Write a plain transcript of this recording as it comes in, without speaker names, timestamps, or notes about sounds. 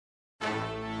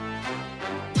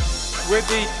With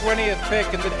the 20th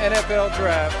pick in the NFL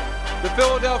Draft, the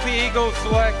Philadelphia Eagles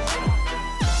select.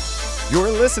 You're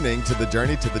listening to the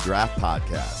Journey to the Draft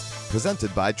podcast,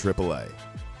 presented by AAA.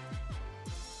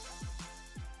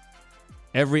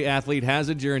 Every athlete has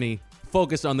a journey.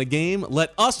 Focus on the game.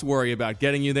 Let us worry about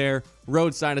getting you there.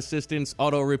 Roadside assistance,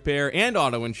 auto repair, and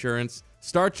auto insurance.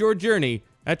 Start your journey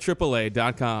at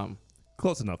AAA.com.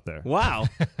 Close enough there. Wow.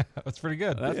 That's pretty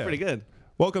good. That's pretty good.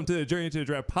 Welcome to the Journey to the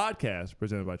Draft podcast,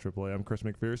 presented by AAA. I'm Chris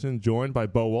McPherson, joined by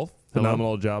Bo Wolf. Hello.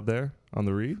 Phenomenal job there on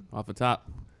the read. Off the top.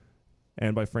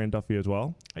 And by Fran Duffy as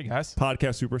well. Hey, guys.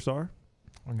 Podcast superstar.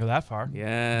 I wouldn't go that far.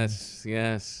 Yes,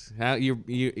 yes. How you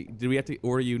did we have to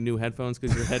order you new headphones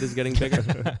because your head is getting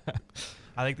bigger?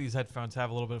 I think these headphones have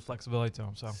a little bit of flexibility to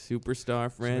them. So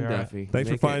Superstar Fran Should be all right. Duffy. Thanks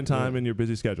for Make finding it- time in your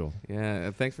busy schedule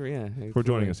Thanks for for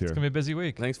joining us here. it's gonna be a busy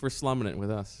week. Thanks for slumming it with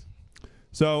us.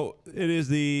 So it is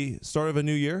the start of a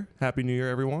new year. Happy New Year,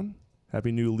 everyone.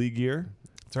 Happy new league year.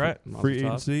 That's right. Free Mazel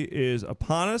tov. agency is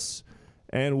upon us,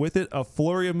 and with it, a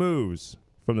flurry of moves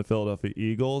from the Philadelphia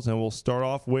Eagles. And we'll start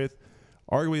off with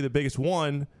arguably the biggest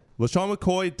one. LaShawn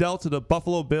McCoy dealt to the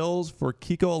Buffalo Bills for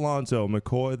Kiko Alonso.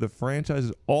 McCoy, the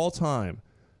franchise's all-time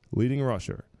leading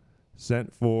rusher,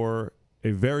 sent for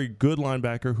a very good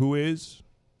linebacker who is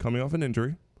coming off an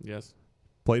injury, Yes,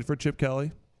 played for Chip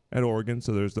Kelly at Oregon,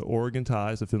 so there's the Oregon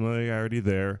ties, the familiarity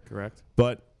there. correct.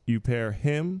 But you pair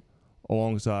him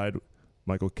alongside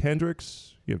Michael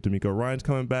Kendricks. You have D'Amico Ryans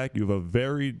coming back. You have a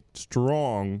very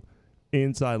strong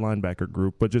inside linebacker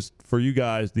group. But just for you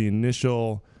guys, the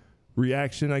initial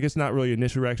reaction, I guess not really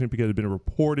initial reaction because it had been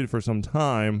reported for some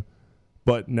time,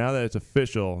 but now that it's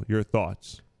official, your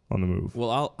thoughts on the move.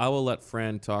 Well, I will let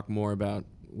Fran talk more about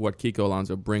what Kiko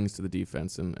Alonso brings to the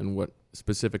defense and what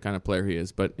specific kind of player he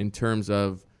is. But in terms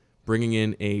of bringing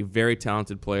in a very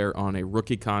talented player on a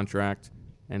rookie contract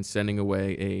and sending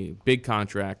away a big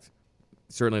contract,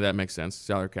 certainly that makes sense,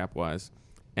 salary cap-wise.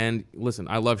 And listen,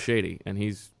 I love Shady, and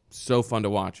he's so fun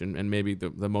to watch, and maybe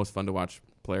the most fun to watch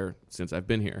player since I've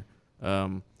been here.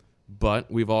 But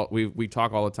we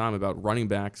talk all the time about running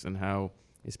backs and how,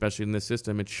 especially in this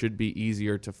system, it should be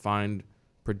easier to find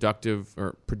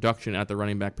production at the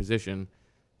running back position.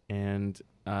 And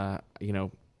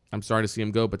I'm sorry to see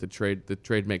him go, but the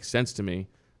trade makes sense to me.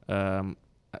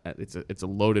 It's a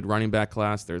loaded running back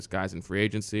class. There's guys in free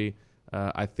agency.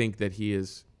 I think that he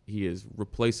is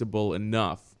replaceable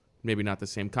enough. Maybe not the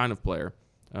same kind of player.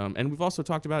 And we've also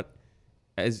talked about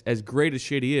as great as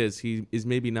Shady is, he is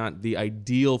maybe not the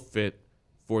ideal fit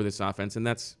for this offense. And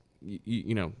that's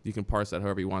you can parse that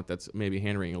however you want. That's maybe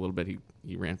hand-wringing a little bit.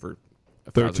 He ran for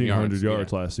 1,300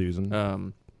 yards yeah. last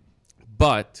season.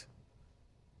 But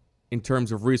in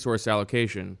terms of resource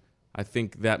allocation, I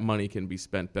think that money can be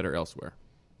spent better elsewhere.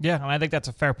 Yeah, and I think that's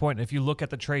a fair point. If you look at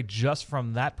the trade just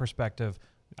from that perspective,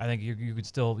 I think you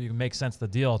can make sense of the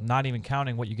deal, not even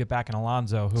counting what you get back in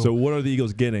Alonso. So what are the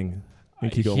Eagles getting in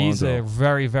Kiko He's Alonso? a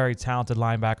very, very talented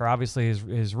linebacker. Obviously,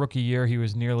 his rookie year, he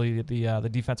was nearly the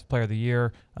defensive player of the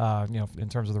year. In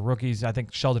terms of the rookies, I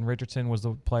think Sheldon Richardson was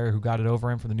the player who got it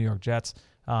over him for the New York Jets.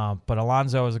 But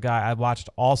Alonso is a guy, I watched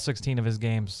all 16 of his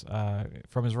games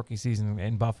from his rookie season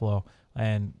in Buffalo.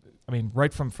 And, I mean,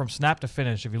 right from snap to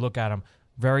finish, if you look at him,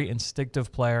 very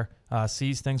instinctive player,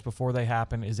 sees things before they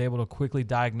happen, is able to quickly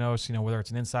diagnose, whether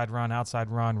it's an inside run, outside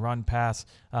run, pass,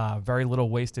 very little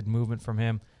wasted movement from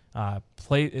him.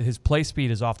 His play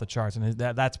speed is off the charts, and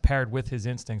that's paired with his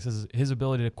instincts, his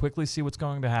ability to quickly see what's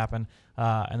going to happen,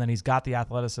 and then he's got the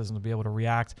athleticism to be able to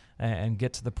react and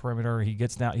get to the perimeter. He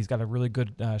gets down. He's got a really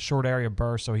good short area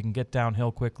burst, so he can get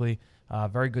downhill quickly.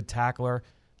 Very good tackler.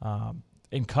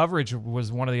 In coverage was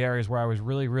one of the areas where I was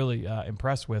really, really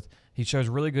impressed with. He shows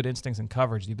really good instincts in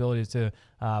coverage, the ability to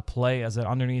play as an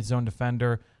underneath zone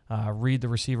defender, read the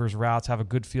receiver's routes, have a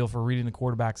good feel for reading the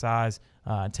quarterback's eyes,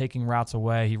 taking routes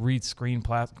away. He reads screen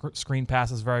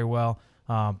passes very well.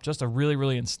 Just a really,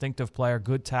 really instinctive player,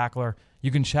 good tackler.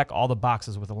 You can check all the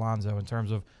boxes with Alonso in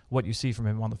terms of what you see from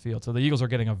him on the field. So the Eagles are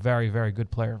getting a very, very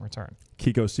good player in return.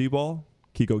 Kiko see ball,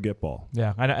 Kiko get ball.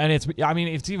 Yeah, and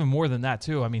it's even more than that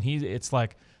too. I mean, it's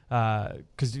like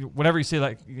because whenever you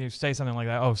say say something like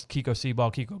that, oh, Kiko see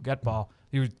ball, Kiko get ball,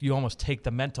 you almost take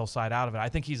the mental side out of it. I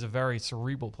think he's a very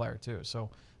cerebral player too. So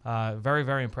very,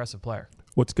 very impressive player.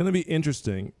 What's going to be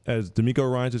interesting as D'Amico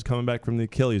Ryans is coming back from the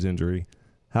Achilles injury,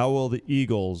 how will the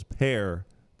Eagles pair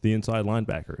the inside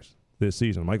linebackers this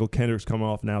season? Michael Kendricks coming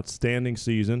off an outstanding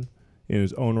season in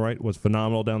his own right, was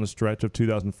phenomenal down the stretch of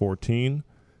 2014.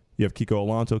 You have Kiko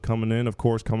Alonso coming in, of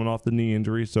course, coming off the knee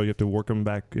injury, so you have to work him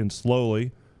back in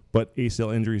slowly. But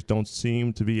ACL injuries don't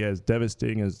seem to be as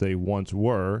devastating as they once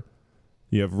were.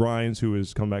 You have Ryans, who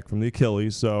has come back from the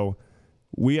Achilles. So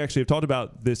we actually have talked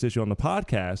about this issue on the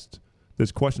podcast,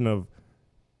 this question of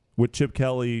with Chip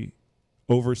Kelly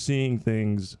overseeing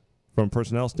things from a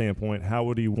personnel standpoint, how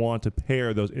would he want to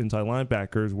pair those inside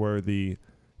linebackers where the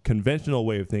conventional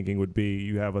way of thinking would be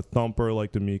you have a thumper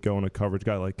like DeMeco and a coverage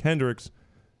guy like Kendricks.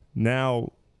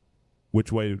 Now,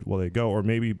 which way will they go? Or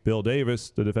maybe Bill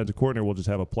Davis, the defensive coordinator, will just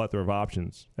have a plethora of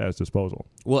options at his disposal.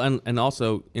 Well, and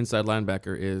also inside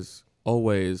linebacker is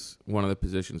always one of the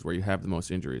positions where you have the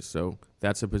most injuries. So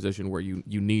that's a position where you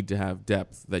need to have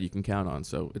depth that you can count on.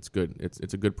 So it's good.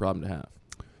 It's a good problem to have.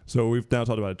 So we've now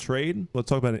talked about a trade. Let's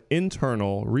talk about an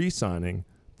internal re-signing.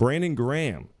 Brandon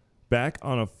Graham, back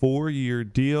on a 4-year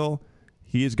deal.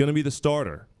 He is going to be the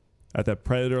starter at that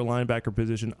Predator linebacker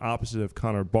position opposite of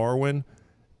Connor Barwin.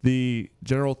 The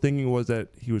general thinking was that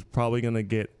he was probably going to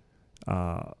get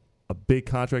a big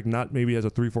contract, not maybe as a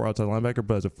 3-4 outside linebacker,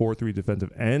 but as a 4-3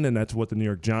 defensive end, and that's what the New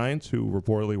York Giants, who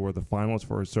reportedly were the finalists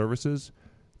for his services,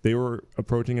 they were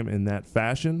approaching him in that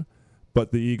fashion.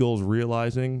 But the Eagles,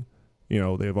 realizing,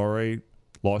 they've already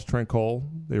lost Trent Cole,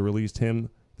 they released him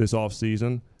this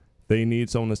offseason. They need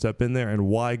someone to step in there, and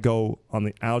why go on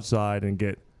the outside and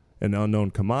get an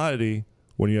unknown commodity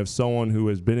when you have someone who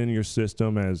has been in your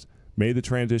system, has made the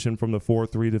transition from the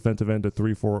 4-3 defensive end to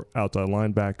 3-4 outside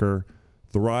linebacker,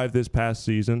 thrived this past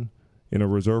season in a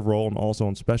reserve role and also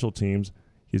on special teams.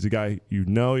 He's a guy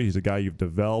he's a guy you've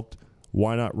developed.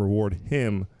 Why not reward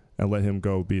him and let him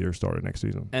go be your starter next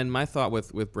season? And my thought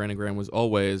with Brandon Graham was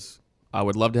always, I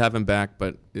would love to have him back,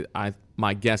 but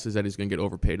my guess is that he's going to get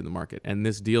overpaid in the market. And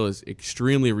this deal is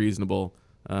extremely reasonable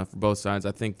for both sides.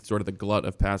 I think sort of the glut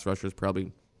of pass rushers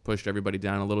probably pushed everybody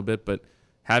down a little bit, but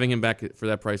having him back for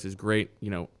that price is great.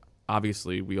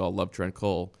 Obviously we all love Trent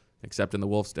Cole, except in the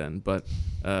Wolf's Den, but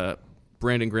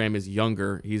Brandon Graham is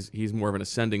younger. He's more of an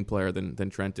ascending player than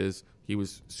Trent is. He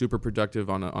was super productive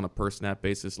on a per snap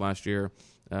basis last year,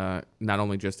 not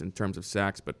only just in terms of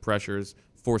sacks, but pressures,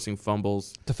 forcing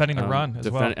fumbles. Defending the run as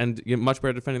well. And much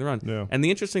better defending the run. Yeah. And the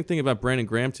interesting thing about Brandon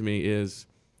Graham to me is,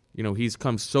 he's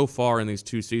come so far in these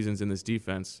 2 seasons in this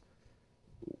defense.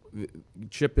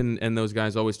 Chip and those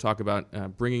guys always talk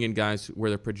about bringing in guys where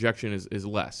their projection is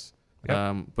less.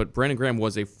 Yep. But Brandon Graham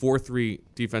was a 4-3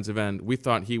 defensive end. We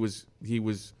thought he was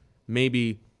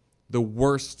maybe the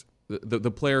worst,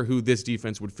 the player who this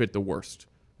defense would fit the worst.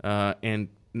 And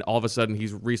all of a sudden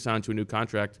he's re-signed to a new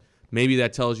contract. Maybe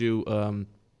that tells you,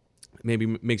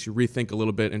 maybe makes you rethink a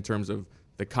little bit in terms of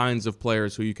the kinds of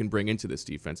players who you can bring into this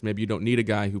defense. Maybe you don't need a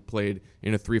guy who played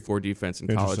in a 3-4 defense in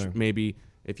college. Maybe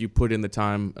if you put in the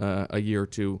time, a year or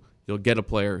two, you'll get a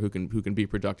player who can be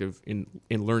productive in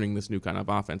learning this new kind of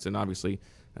offense. And obviously,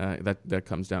 that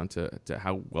comes down to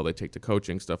how well they take to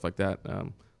coaching, stuff like that.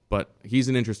 But he's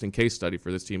an interesting case study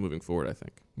for this team moving forward, I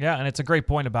think. Yeah, and it's a great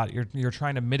point about it. You're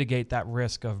trying to mitigate that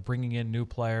risk of bringing in new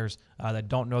players that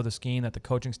don't know the scheme, that the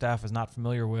coaching staff is not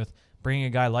familiar with. Bringing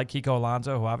a guy like Kiko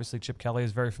Alonso, who obviously Chip Kelly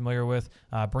is very familiar with.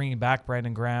 Bringing back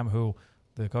Brandon Graham, who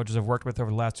the coaches have worked with over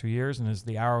the last 2 years, and as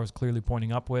the arrow is clearly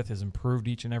pointing up with, has improved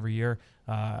each and every year.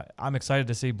 I'm excited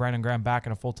to see Brandon Graham back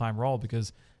in a full-time role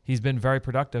because he's been very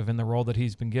productive in the role that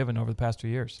he's been given over the past 2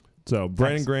 years. So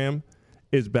Brandon Graham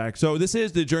is back. So this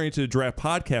is the Journey to the Draft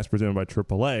podcast presented by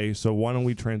AAA. So why don't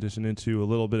we transition into a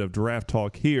little bit of draft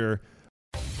talk here?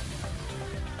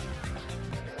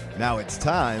 Now it's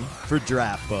time for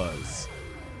Draft Buzz.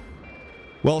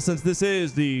 Well, since this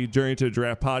is the Journey to the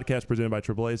Draft podcast presented by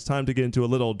AAA, it's time to get into a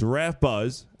little draft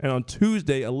buzz. And on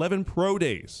Tuesday, 11 pro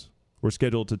days were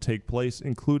scheduled to take place,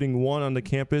 including one on the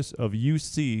campus of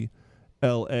UCLA.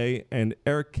 And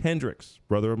Eric Kendricks,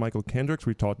 brother of Michael Kendricks,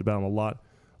 we talked about him a lot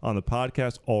on the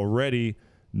podcast already,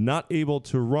 not able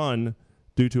to run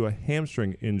due to a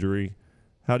hamstring injury.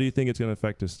 How do you think it's going to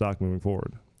affect his stock moving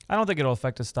forward? I don't think it'll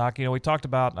affect his stock. We talked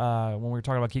about, when we were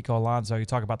talking about Kiko Alonso, you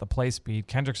talk about the play speed.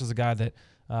 Kendricks is a guy that,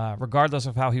 regardless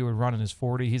of how he would run in his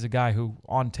 40, he's a guy who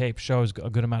on tape shows a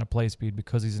good amount of play speed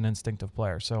because he's an instinctive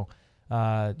player. So,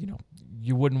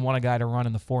 you wouldn't want a guy to run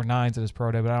in the 4.9s at his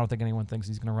pro day, but I don't think anyone thinks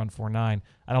he's going to run 4.9.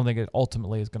 I don't think it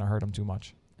ultimately is going to hurt him too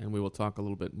much. And we will talk a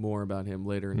little bit more about him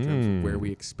later in terms of where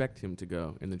we expect him to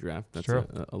go in the draft. That's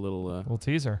a little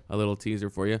teaser. A little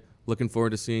teaser for you. Looking forward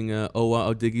to seeing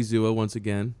Owa Odigizua once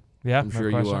again. Yeah, I'm sure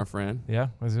you are, Fran. Yeah,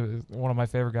 he's one of my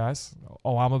favorite guys.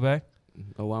 Owamebe.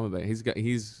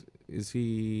 Is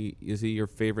he your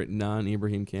favorite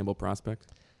non-Ibrahim Campbell prospect?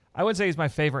 I would say he's my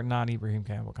favorite non-Ibrahim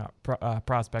Campbell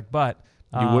prospect, but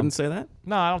you wouldn't say that?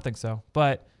 No, I don't think so.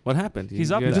 But what happened?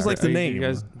 He's up there. Just like the name. You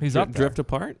guys he's up drift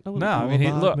apart? No, I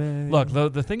mean, look.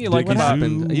 The thing you like what about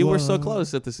happened? You were so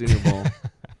close at the Senior Bowl.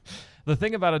 The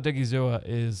thing about Odigizua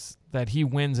is that he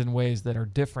wins in ways that are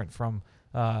different from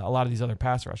a lot of these other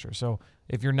pass rushers. So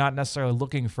if you're not necessarily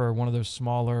looking for one of those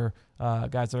smaller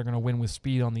guys that are going to win with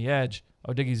speed on the edge,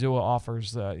 Odighizuwa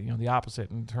offers the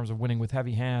opposite in terms of winning with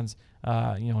heavy hands,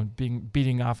 and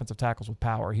beating offensive tackles with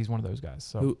power. He's one of those guys.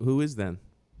 So Who is then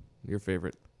your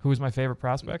favorite? who is my favorite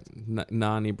prospect?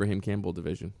 Non-Ibrahim Campbell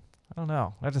division. I don't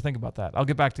know. I have to think about that. I'll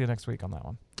get back to you next week on that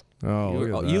one. Oh,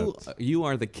 look at that. You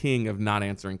are the king of not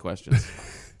answering questions.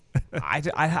 I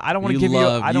don't want to give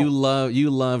you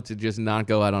love to just not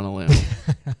go out on a limb.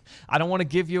 I don't want to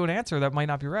give you an answer that might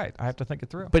not be right. I have to think it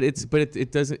through. But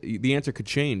it doesn't. The answer could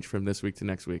change from this week to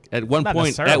next week. At one Not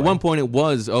point, necessarily. it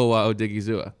was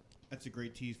Odighizuwa. That's a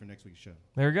great tease for next week's show.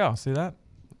 There you go. See that?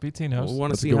 BT knows. We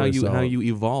want to That's a see good how way to sell how it. you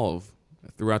evolve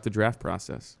throughout the draft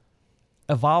process.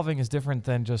 Evolving is different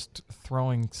than just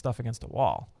throwing stuff against a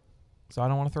wall. So I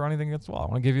don't want to throw anything against the wall.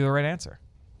 I want to give you the right answer.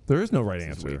 There is no right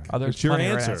This is answer. weak. Oh, there's It's your plenty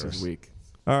of right answer. answers. This week.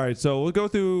 All right, so we'll go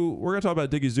through. We're going to talk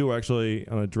about Odighizuwa actually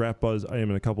on a Draft Buzz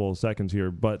item in a couple of seconds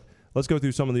here, but let's go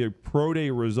through some of the pro day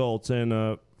results.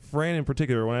 And Fran, in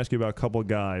particular, I want to ask you about a couple of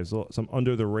guys, some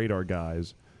under the radar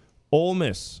guys. Ole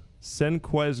Miss,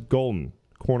 Senquez Golden,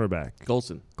 cornerback.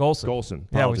 Golson. Golson.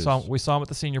 Yeah, we saw him at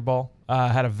the Senior Bowl.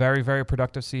 Had a very, very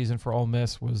productive season for Ole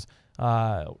Miss. Was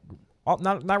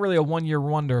not really a one-year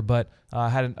wonder, but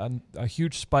had a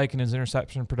huge spike in his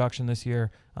interception production this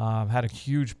year. Had a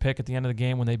huge pick at the end of the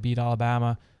game when they beat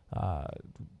Alabama.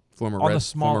 Former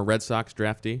small- Red Sox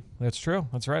draftee. That's true.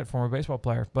 That's right. Former baseball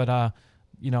player, but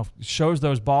shows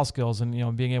those ball skills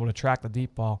and being able to track the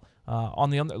deep ball. On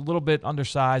the a little bit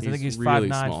undersized. I think he's really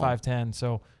 5'9", small. 5'10".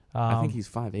 So. I think he's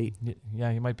 5'8".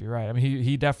 Yeah, you might be right. I mean,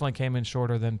 he definitely came in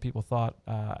shorter than people thought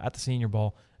at the Senior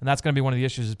Bowl, and that's going to be one of the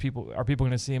issues. Is people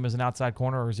going to see him as an outside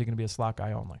corner, or is he going to be a slot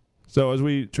guy only? So as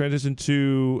we transition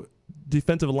to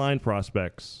defensive line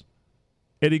prospects,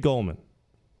 Eddie Goldman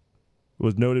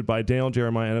was noted by Daniel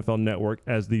Jeremiah NFL Network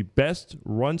as the best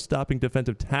run-stopping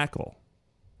defensive tackle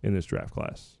in this draft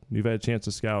class. You've had a chance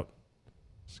to scout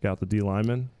the D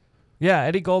lineman. Yeah,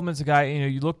 Eddie Goldman's a guy,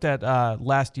 you looked at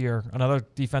last year, another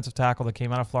defensive tackle that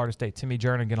came out of Florida State, Timmy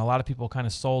Jernigan. A lot of people kind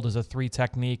of sold as a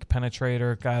 3-technique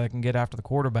penetrator, guy that can get after the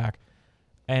quarterback.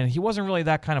 And he wasn't really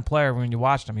that kind of player when you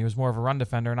watched him. He was more of a run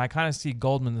defender. And I kind of see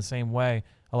Goldman the same way.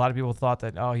 A lot of people thought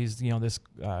that, he's, this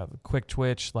quick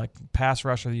twitch, like pass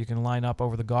rusher that you can line up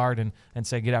over the guard and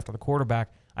say get after the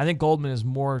quarterback. I think Goldman is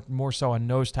more so a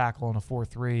nose tackle in a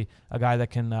 4-3, a guy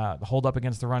that can hold up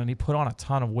against the run, and he put on a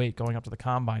ton of weight going up to the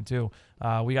combine too.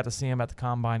 We got to see him at the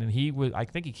combine, and I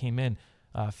think he came in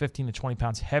 15 to 20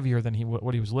 pounds heavier than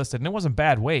what he was listed, and it wasn't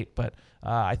bad weight, but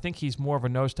I think he's more of a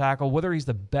nose tackle. Whether he's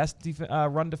the best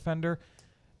run defender,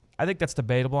 I think that's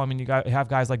debatable. I mean, you have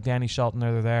guys like Danny Shelton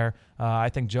that are there. I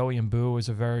think Joey Mbu is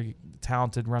a very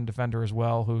talented run defender as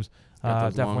well, who's Got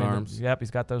those definitely long arms. Yep,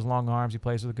 he's got those long arms. He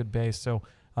plays with a good base. So,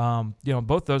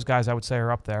 both those guys I would say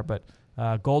are up there. But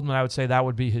Goldman, I would say that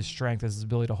would be his strength, is his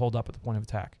ability to hold up at the point of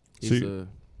attack.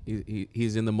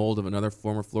 He's in the mold of another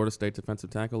former Florida State defensive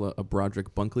tackle, a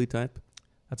Broderick Bunkley type.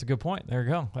 That's a good point. There you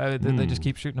go. They just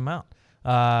keep shooting them out.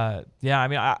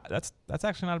 That's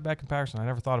actually not a bad comparison. I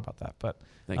never thought about that, but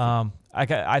Thank you. I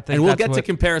think, And we'll get to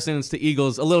comparisons to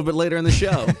Eagles a little bit later in the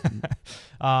show.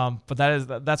 but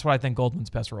that's what I think Goldman's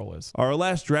best role is. Our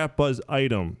last Draft Buzz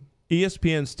item,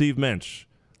 ESPN Steve Mensch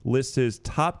lists his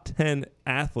top 10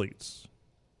 athletes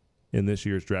in this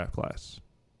year's draft class.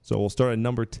 So we'll start at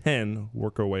number 10,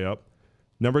 work our way up.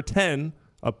 Number 10,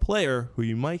 a player who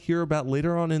you might hear about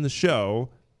later on in the show,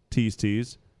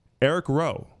 tease, Eric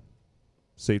Rowe,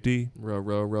 safety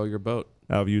row your boat.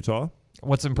 out of Utah.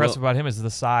 What's impressive about him is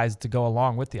the size to go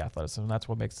along with the athleticism. That's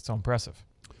what makes it so impressive.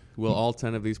 Will all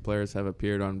 10 of these players have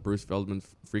appeared on Bruce Feldman's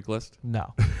freak list?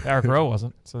 No, Eric Rowe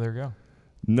wasn't. So there you go.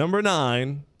 Number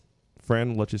 9, Fran,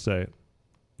 will let you say it,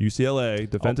 UCLA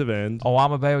defensive end.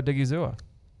 Owamabe Odighizuwa.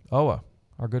 Owa,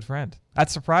 our good friend.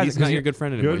 That's surprising. He's not 'cause your good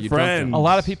friend anymore. Good You dumped friend. him. a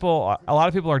lot of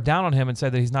people are down on him and say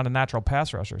that he's not a natural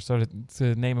pass rusher. So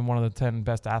to name him one of the 10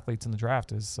 best athletes in the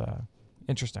draft is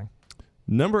interesting.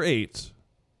 Number 8,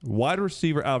 wide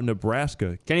receiver out of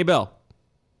Nebraska. Kenny Bell.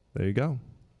 There you go.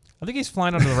 I think he's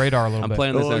flying under the radar a little I'm bit.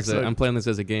 playing Oh, I'm playing this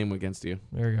as a game against you.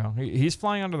 There you go. He's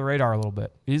flying under the radar a little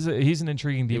bit. He's an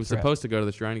intriguing deep He was threat. supposed to go to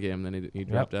the Shrine Game, then he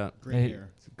dropped out. Great Hey. hair.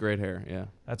 Great hair, yeah.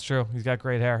 That's true. He's got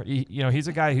great hair. He's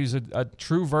a guy who's a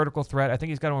true vertical threat. I think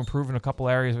he's got to improve in a couple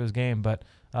areas of his game, but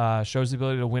shows the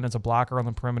ability to win as a blocker on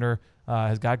the perimeter.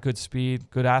 Has got good speed,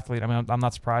 good athlete. I mean, I'm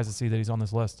not surprised to see that he's on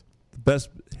this list. The best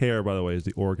hair, by the way, is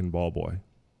the Oregon ball boy.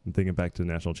 I'm thinking back to the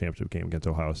national championship game against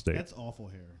Ohio State. That's awful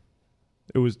hair.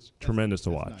 It was tremendous to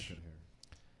That's not watch. good hair.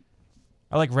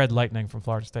 I like Red Lightning from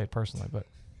Florida State personally, but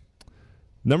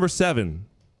Number 7,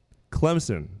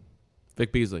 Clemson.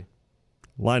 Vic Beasley.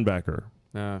 Linebacker.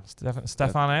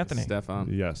 Stephon Anthony. Stephon.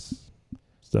 Yes.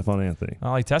 Stephon Anthony.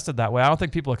 Well, he tested that way. I don't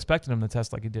think people expected him to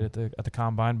test like he did at the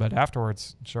combine, but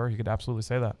afterwards, sure, you could absolutely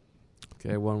say that.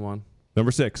 Okay, 1-1.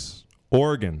 Number 6,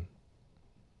 Oregon.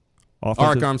 Arik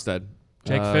Armstead.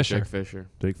 Jake Fisher.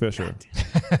 Jake Fisher.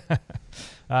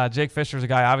 Jake Fisher is a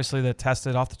guy, obviously, that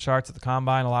tested off the charts at the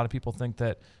combine. A lot of people think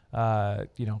that,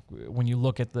 when you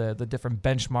look at the different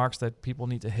benchmarks that people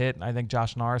need to hit, and I think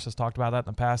Josh Norris has talked about that in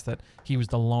the past, that he was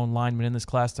the lone lineman in this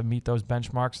class to meet those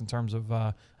benchmarks in terms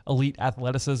of elite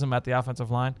athleticism at the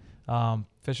offensive line.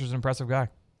 Fisher's an impressive guy.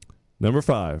 Number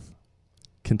 5,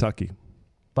 Kentucky.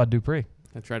 Bud Dupree.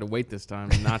 I tried to wait this time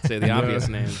and not say the obvious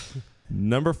name.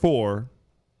 Number 4,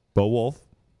 Bo Wolf.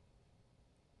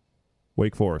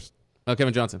 Wake Forest. Oh,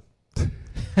 Kevin Johnson.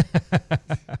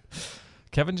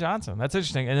 Kevin Johnson. That's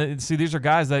interesting. And see, these are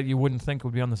guys that you wouldn't think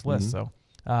would be on this list. So,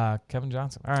 Kevin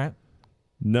Johnson. All right.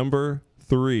 Number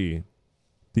 3,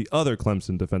 the other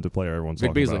Clemson defensive player everyone's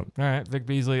Vic talking Beasley. about. All right. Vic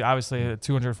Beasley, obviously, at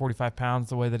 245 pounds,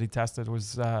 the way that he tested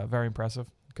was very impressive.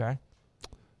 Okay.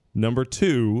 Number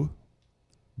 2,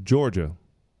 Georgia.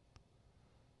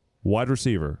 Wide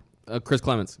receiver. Chris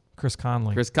Clemens. Chris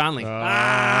Conley. Chris Conley.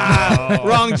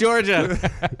 Wrong Georgia.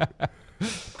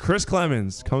 Chris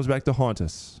Clemens comes back to haunt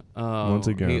us once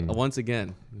again. Once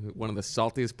again, one of the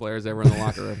saltiest players ever in the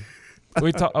locker room.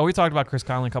 We talked about Chris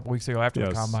Conley a couple weeks ago after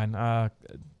the Yes. combine.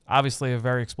 Obviously, a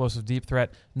very explosive deep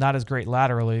threat. Not as great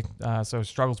laterally, so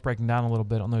struggles breaking down a little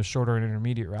bit on those shorter and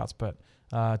intermediate routes, but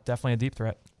definitely a deep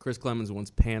threat. Chris Clemens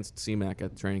once pantsed C-Mac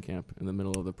at training camp in the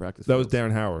middle of the practice. That was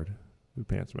fields. Darren Howard who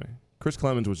pants me. Chris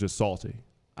Clemens was just salty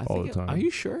all the time. Are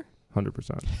you sure?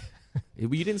 100%. You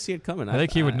didn't see it coming. I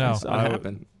think he would know. I saw it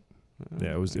happen.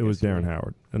 Yeah, it was Darren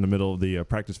Howard in the middle of the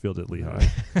practice field at Lehigh.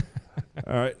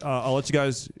 All right, I'll let you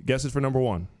guys guess it for number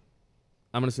 1.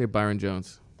 I'm going to say Byron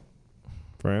Jones.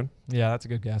 Fran? Yeah, that's a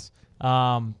good guess.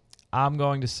 I'm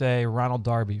going to say Ronald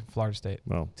Darby, Florida State.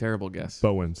 Well, Terrible guess.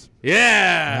 Bo wins.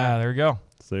 Yeah. There you go.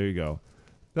 So there you go.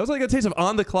 That was like a taste of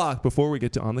On the Clock before we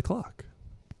get to On the Clock.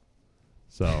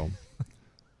 So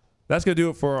that's going to do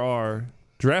it for our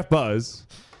draft buzz.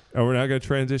 And we're now going to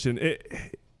transition.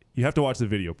 You have to watch the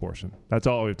video portion. That's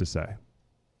all we have to say.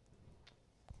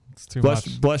 It's too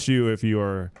much. Bless you if you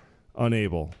are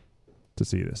unable to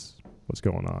see this. What's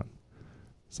going on?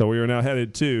 So we are now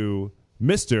headed to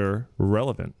Mr.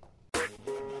 Relevant.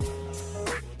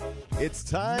 It's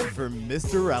time for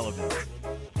Mr. Relevant.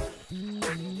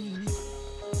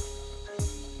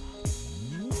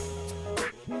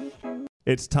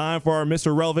 It's time for our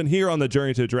Mr. Relevant here on the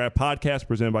Journey to the Draft podcast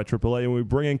presented by AAA, and we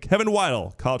bring in Kevin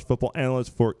Weidl, college football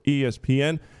analyst for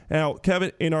ESPN. Now,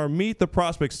 Kevin, in our Meet the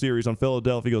Prospect series on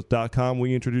PhiladelphiaEagles.com,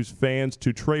 we introduce fans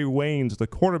to Trey Waynes, the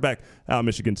quarterback out of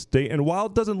Michigan State. And while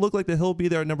it doesn't look like that he'll be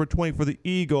there at number 20 for the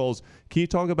Eagles, can you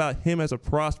talk about him as a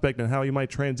prospect and how he might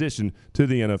transition to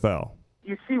the NFL?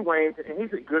 You see Wayne, and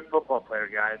he's a good football player,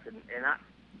 guys. And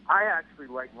I actually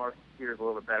like Marcus Peters a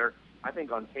little bit better. I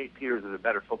think on tape, Peters is a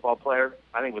better football player.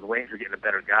 I think with Wayne, you're getting a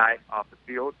better guy off the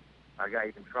field, a guy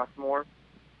you can trust more.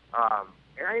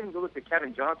 And I even look at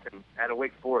Kevin Johnson at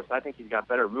Wake Forest. I think he's got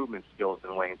better movement skills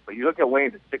than Wayne. But you look at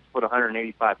Wayne at 6 foot,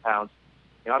 185 pounds.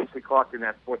 And obviously clocked in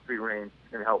that 4.3 range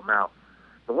is going to help him out.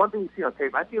 The one thing you see on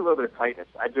tape, I see a little bit of tightness.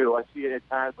 I do. I see it at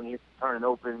times when he's turning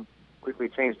open, quickly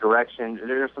change direction.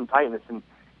 There's some tightness. And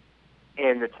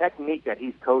the technique that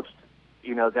he's coached,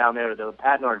 down there, the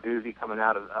Pat Narduzzi coming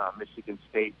out of Michigan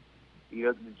State,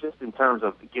 just in terms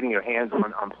of getting your hands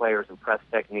on players and press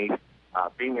technique,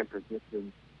 being in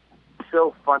position,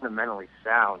 so fundamentally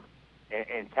sound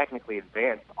and technically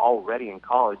advanced already in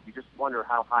college. You just wonder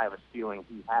how high of a ceiling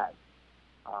he has.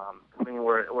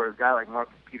 Where a guy like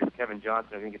Marcus Peters, Kevin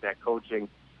Johnson, I think get that coaching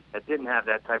that didn't have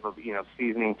that type of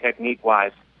seasoning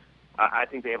technique-wise. I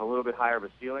think they have a little bit higher of a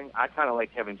ceiling. I kind of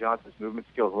like Kevin Johnson's movement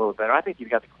skills a little better. I think he's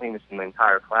got the cleanest in the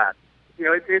entire class.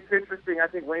 It's interesting. I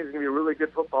think Wayne's going to be a really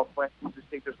good football player. I just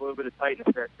think there's a little bit of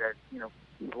tightness that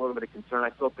a little bit of concern.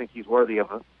 I still think he's worthy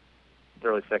of a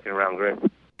early second-round grade.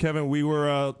 Kevin, we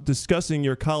were discussing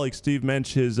your colleague Steve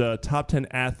Mensch, his top 10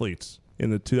 athletes in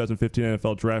the 2015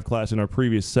 NFL draft class in our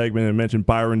previous segment, and mentioned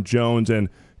Byron Jones. And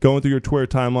going through your Twitter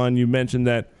timeline, you mentioned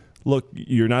that, look,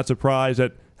 you're not surprised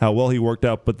at how well he worked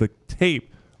out, but the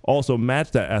tape also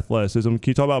matched that athleticism. Can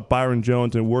you talk about Byron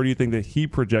Jones and where do you think that he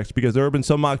projects? Because there have been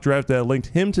some mock drafts that linked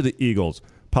him to the Eagles,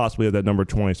 possibly at that number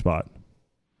 20 spot.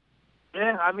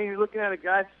 Yeah, I mean, you're looking at a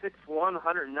guy 6'1",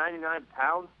 199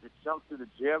 pounds that jumps through the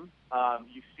gym.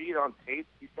 You see it on tape.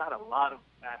 He's got a lot of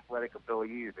athletic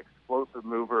ability. He's an explosive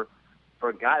mover. For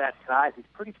a guy that size, he's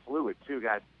pretty fluid, too,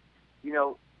 guys. He's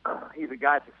a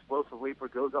guy that's explosive leaper,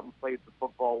 goes up and plays the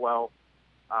football well.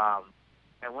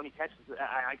 And when he catches,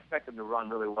 I expect him to run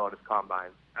really well at his combine.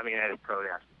 I mean, at his pro day,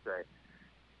 I should say.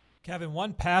 Kevin,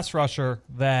 one pass rusher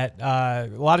that a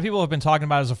lot of people have been talking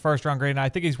about as a first-round grade, and I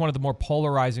think he's one of the more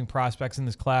polarizing prospects in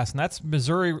this class, and that's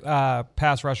Missouri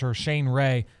pass rusher Shane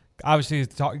Ray. Obviously,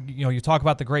 you talk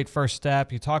about the great first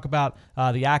step. You talk about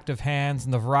the active hands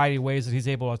and the variety of ways that he's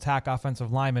able to attack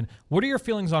offensive linemen. What are your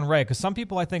feelings on Ray? Because some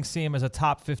people, I think, see him as a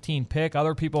top 15 pick.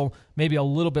 Other people maybe a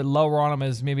little bit lower on him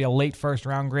as maybe a late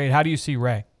first-round grade. How do you see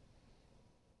Ray?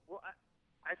 Well,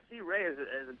 I see Ray as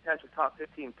a potential top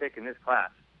 15 pick in this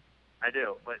class. I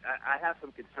do, but I have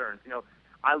some concerns.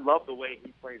 I love the way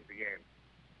he plays the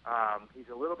game. He's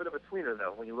a little bit of a tweener,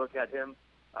 though, when you look at him.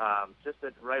 Just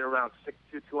at right around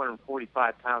 6'2",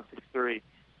 245 pounds, 6'3".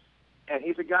 And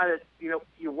he's a guy that,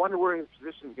 you wonder where his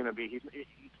position is going to be.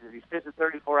 He fits a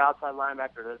 34 outside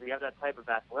linebacker. Does he have that type of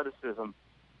athleticism?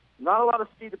 Not a lot of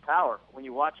speed to power when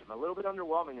you watch him. A little bit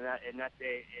underwhelming in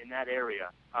that area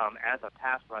as a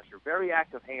pass rusher. Very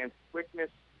active hands, quickness,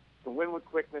 can win with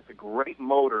quickness, a great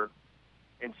motor,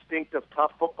 instinctive,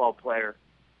 tough football player.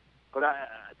 But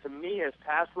to me, as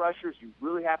pass rushers, you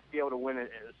really have to be able to win at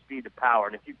speed to power.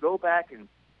 And if you go back and,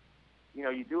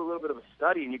 you do a little bit of a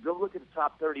study and you go look at the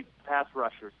top 30 pass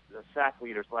rushers, the sack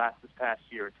leaders this past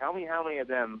year, tell me how many of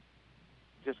them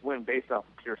just win based off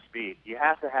of pure speed. You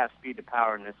have to have speed to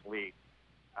power in this league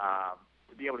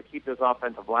to be able to keep those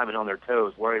offensive linemen on their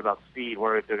toes, worried about speed,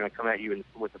 worried if they're going to come at you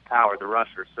with the power of the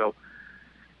rusher. So,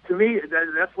 to me,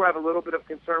 that's where I have a little bit of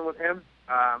concern with him.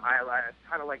 I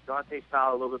kind of like Dante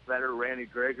Fowler a little bit better, Randy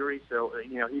Gregory. So,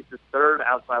 he's the third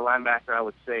outside linebacker, I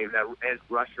would say, that edge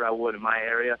rusher I would in my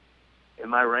area, in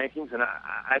my rankings. And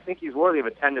I think he's worthy of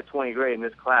a 10 to 20 grade in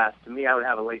this class. To me, I would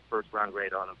have a late first-round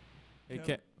grade on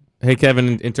him. Hey,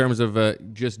 Kevin, in terms of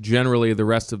just generally the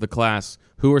rest of the class,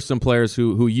 who are some players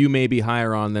who you may be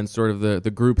higher on than sort of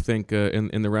the group think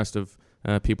in the rest of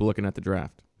people looking at the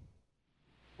draft?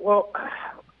 Well,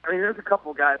 there's a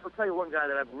couple of guys. I'll tell you one guy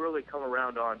that I've really come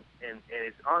around on, and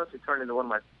it's honestly turned into one of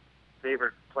my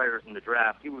favorite players in the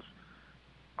draft. He was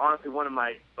honestly one of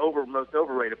my most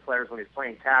overrated players when he was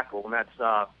playing tackle, and that's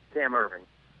Cam Erving.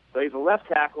 So he's a left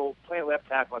tackle, playing left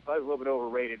tackle. I thought he was a little bit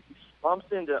overrated. He bumps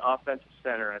into offensive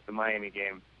center at the Miami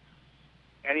game,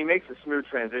 and he makes a smooth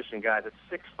transition, guys.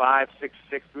 It's 6'5",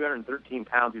 6'6", 313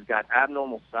 pounds. He's got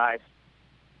abnormal size.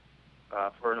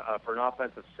 For an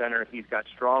offensive center, he's got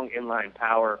strong inline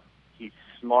power. He's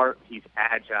smart. He's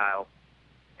agile,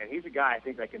 and he's a guy I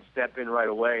think that can step in right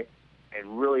away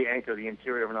and really anchor the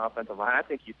interior of an offensive line. I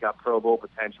think he's got Pro Bowl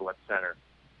potential at center.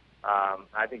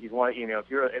 I think he's one. If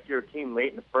you're a team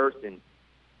late in the first and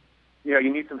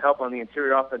you need some help on the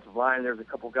interior offensive line, there's a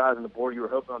couple guys on the board you were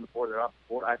hoping on the board. They're off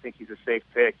the board. I think he's a safe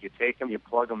pick. You take him, you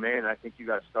plug him in, and I think you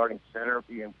got a starting center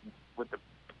with the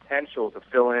potential to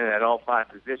fill in at all five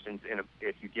positions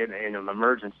if you get in an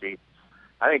emergency.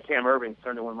 I think Cam Erving's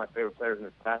turned into one of my favorite players in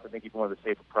this class. I think he's one of the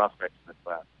safer prospects in this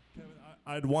class. Kevin,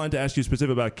 I'd wanted to ask you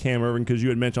specific about Cam Erving because you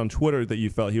had mentioned on Twitter that you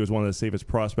felt he was one of the safest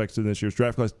prospects in this year's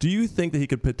draft class. Do you think that he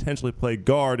could potentially play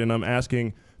guard? And I'm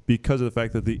asking because of the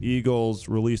fact that the Eagles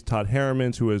released Todd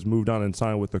Herremans, who has moved on and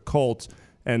signed with the Colts,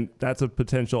 and that's a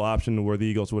potential option where the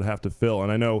Eagles would have to fill.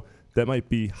 And I know that might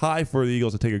be high for the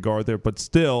Eagles to take a guard there, but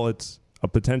still it's a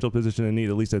potential position in need,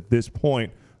 at least at this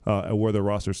point, at where the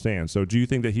roster stands. So do you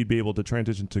think that he'd be able to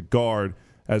transition to guard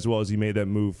as well as he made that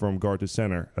move from guard to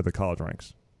center at the college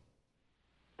ranks?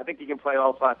 I think he can play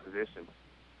all five positions.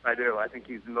 I do. I think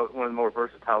he's one of the more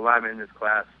versatile linemen in this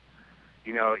class.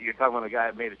 You're talking about a guy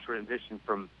that made a transition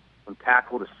from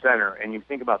tackle to center, and you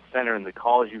think about center and the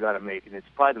calls you got to make, and it's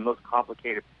probably the most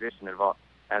complicated position of all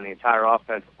on the entire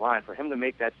offensive line. For him to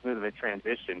make that smooth of a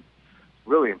transition,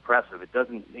 really impressive. It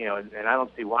doesn't, and I don't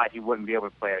see why he wouldn't be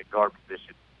able to play at guard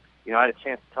position. I had a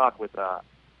chance to talk with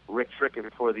Rick Trickett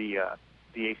before the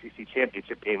ACC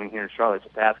championship game in here in Charlotte,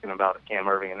 just asking about Cam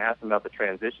Erving and asking about the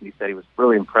transition. He said he was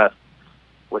really impressed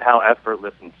with how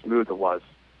effortless and smooth it was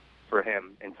for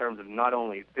him in terms of not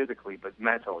only physically but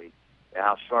mentally, and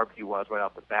how sharp he was right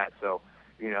off the bat. So,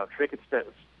 Trickett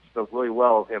spoke really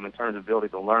well of him in terms of ability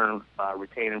to learn,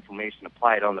 retain information,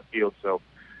 apply it on the field. So,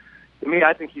 to me,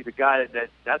 I think he's a guy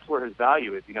that's where his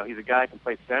value is. He's a guy that can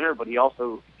play center, but he's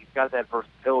got that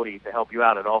versatility to help you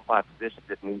out at all five positions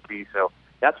if need be. So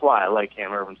that's why I like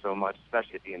Cam Erving so much,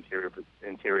 especially at the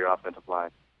interior offensive line.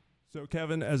 So,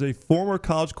 Kevin, as a former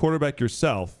college quarterback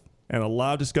yourself and a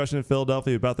lot of discussion in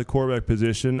Philadelphia about the quarterback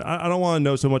position, I don't want to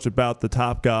know so much about the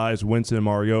top guys, Winston and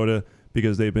Mariota,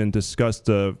 because they've been discussed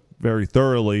very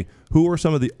thoroughly. Who are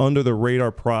some of the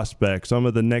under-the-radar prospects, some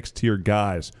of the next-tier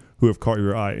guys who have caught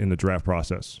your eye in the draft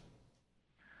process?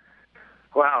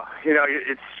 Wow,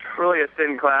 it's really a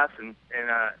thin class, and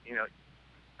I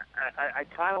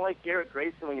kind of like Garrett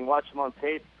Grayson when you watch him on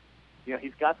tape.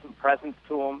 He's got some presence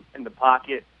to him in the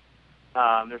pocket.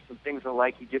 There's some things I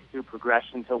like. He gets through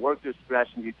progressions. He'll work through his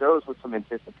progressions. He throws with some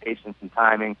anticipation, some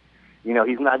timing.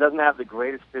 Doesn't have the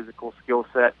greatest physical skill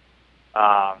set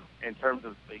in terms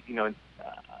of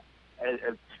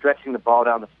stretching the ball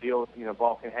down the field.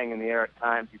 Ball can hang in the air at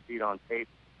times. You see it on tape.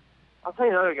 I'll tell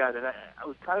you another guy that I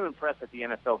was kind of impressed at the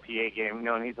NFLPA game.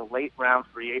 And he's a late round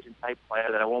free agent type player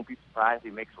that I won't be surprised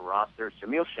he makes a roster.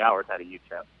 Jamil Showers out of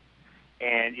UTEP,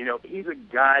 and he's a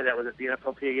guy that was at the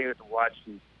NFLPA game to watch.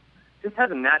 He just has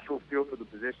a natural feel for the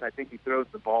position. I think he throws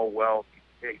the ball well.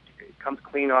 It comes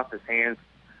clean off his hands.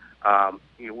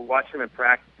 We watch him in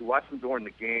practice. We watch him during the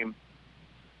game.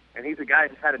 And he's a guy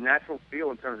who's had a natural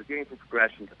feel in terms of getting through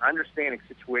progressions, understanding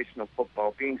situational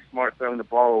football, being smart, throwing the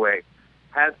ball away,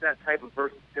 has that type of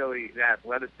versatility, that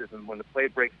athleticism. When the play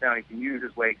breaks down, he can use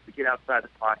his legs to get outside the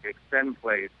pocket, extend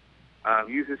plays,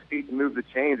 use his feet to move the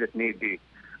chains if need be.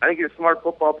 I think he's a smart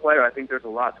football player. I think there's a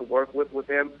lot to work with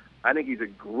him. I think he's a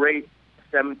great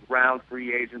 7th-round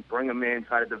free agent. Bring him in,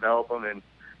 try to develop him. And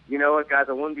you know what, guys,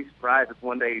 I wouldn't be surprised if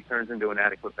one day he turns into an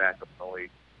adequate backup in the league.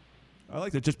 I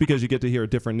like that just because you get to hear a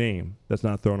different name that's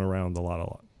not thrown around a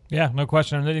lot. Yeah, no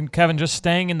question. And then, Kevin, just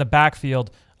staying in the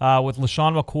backfield with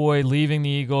LaShawn McCoy leaving the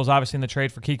Eagles, obviously in the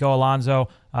trade for Kiko Alonso,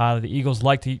 the Eagles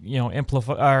like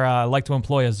to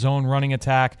employ a zone running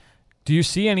attack. Do you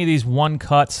see any of these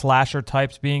one-cut slasher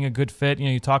types being a good fit?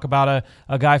 You talk about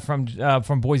a guy from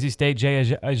Boise State, Jay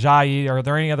Ajayi. Are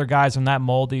there any other guys in that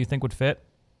mold that you think would fit?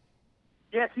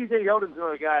 Yeah, C.J. Yeldon's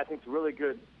another guy I think is really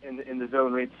good in the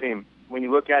zone read scheme. When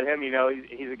you look at him,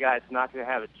 he's a guy that's not going to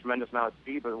have a tremendous amount of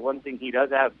speed, but one thing he does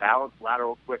have, balance,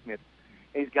 lateral quickness.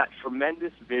 And he's got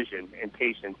tremendous vision and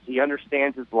patience. He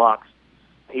understands his blocks.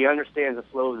 He understands the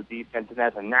flow of the defense and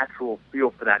has a natural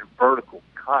feel for that vertical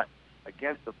cut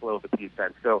against the flow of the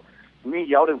defense. So, to me,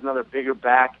 Yeldon's another bigger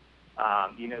back, a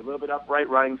little bit upright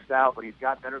running style, but he's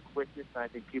got better quickness than I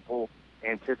think people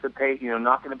anticipate.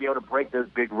 Not going to be able to break those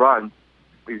big runs.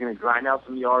 He's going to grind out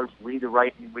some yards, make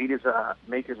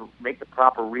the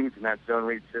proper reads in that zone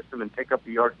read system, and pick up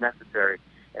the yards necessary.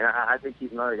 And I think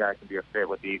he's another guy that could be a fit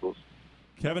with the Eagles.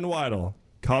 Kevin Weidl,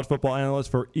 college football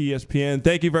analyst for ESPN.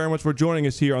 Thank you very much for joining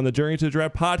us here on the Journey to the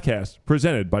Draft podcast,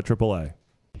 presented by AAA.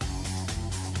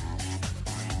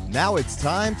 Now it's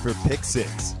time for Pick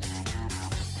Six.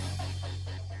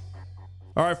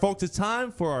 All right, folks, it's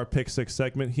time for our Pick Six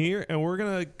segment here, and we're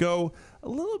going to go a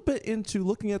little bit into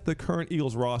looking at the current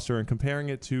Eagles roster and comparing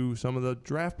it to some of the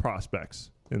draft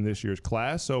prospects in this year's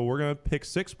class. So we're going to pick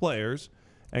 6 players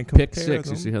and compare Pick 6.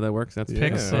 them. You see how that works? That's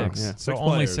Pick 6. Yeah. So 6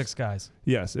 only players. 6 guys.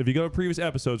 Yes. If you go to previous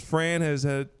episodes, Fran has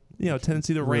had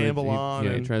tendency to ramble on. He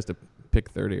And, tries to pick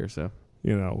 30 or so.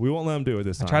 we won't let him do it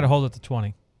this I time. try to hold it to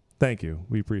 20. Thank you.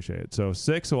 We appreciate it. So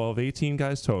 6, so we'll have 18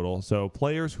 guys total. So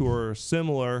players who are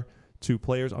similar to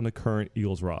players on the current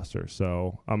Eagles roster.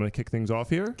 So I'm going to kick things off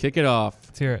here. Kick it off.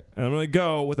 Let's hear it. And I'm going to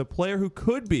go with a player who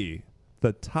could be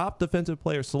the top defensive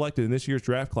player selected in this year's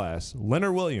draft class,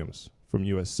 Leonard Williams from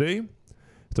USC.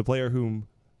 It's a player whom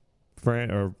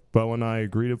Bo and I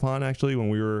agreed upon, actually, when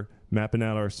we were mapping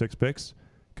out our 6 picks.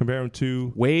 Compare him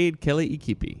to... Wade Kelly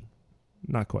Ikipi.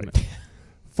 Not quite.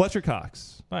 Fletcher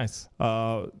Cox. Nice.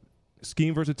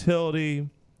 Scheme versatility,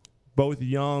 both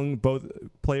young, both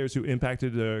players who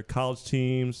impacted college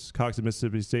teams. Cox at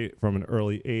Mississippi State from an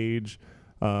early age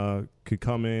could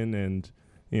come in and,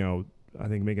 I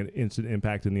think make an instant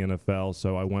impact in the NFL.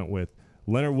 So I went with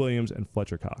Leonard Williams and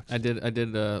Fletcher Cox. I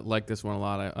did like this one a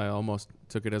lot. I almost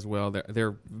took it as well.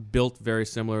 They're built very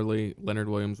similarly. Leonard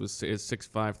Williams is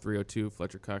 6'5", 302.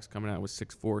 Fletcher Cox coming out was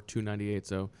 6'4", 298.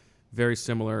 So very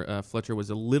similar. Fletcher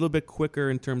was a little bit quicker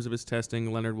in terms of his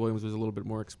testing. Leonard Williams was a little bit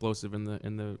more explosive in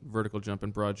the vertical jump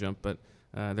and broad jump, but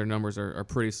their numbers are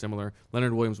pretty similar.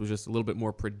 Leonard Williams was just a little bit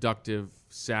more productive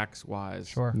sacks-wise.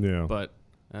 Sure. Yeah. But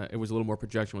it was a little more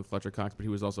projection with Fletcher Cox, but he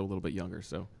was also a little bit younger.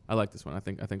 So I like this one. I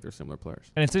think they're similar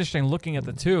players. And it's interesting looking at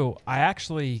the two. I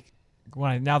actually,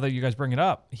 now that you guys bring it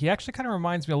up, he actually kind of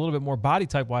reminds me a little bit more body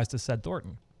type-wise to Seth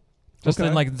Thornton. Just Okay.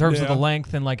 in terms of Yeah. the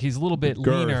length and he's a little bit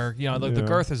girth. leaner. The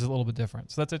girth is a little bit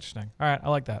different. So that's interesting. All right, I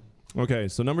like that. Okay,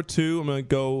 so number 2, I'm going to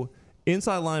go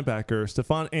inside linebacker,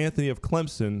 Stephon Anthony of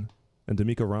Clemson and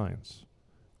D'Amico Ryans.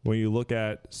 When you look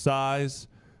at size,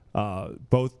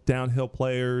 both downhill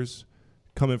players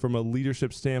coming from a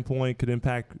leadership standpoint could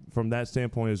impact from that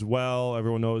standpoint as well.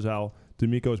 Everyone knows how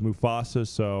D'Amico is Mufasa,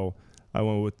 so I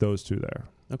went with those 2 there.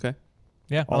 Okay.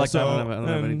 Yeah, I like Also, that I one. don't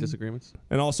have any disagreements.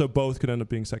 And also both could end up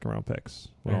being second-round picks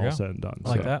when There you all go. said and done. I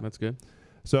like so, that. That's good.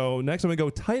 So next I'm going to go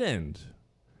tight end.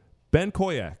 Ben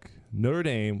Koyak, Notre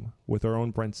Dame, with our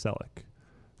own Brent Selleck.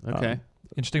 Okay.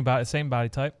 Interesting same body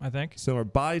type, I think. Similar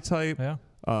body type. Yeah.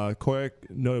 Koyak,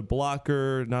 noted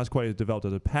blocker, not as quite as developed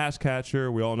as a pass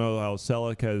catcher. We all know how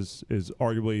Selleck is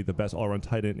arguably the best all-around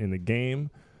tight end in the game.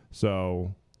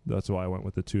 So that's why I went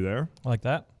with the two there. I like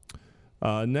that.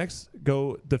 Next,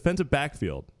 go defensive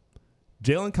backfield.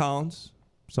 Jalen Collins.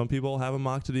 Some people have him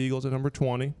mocked to the Eagles at number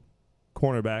 20.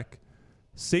 Cornerback.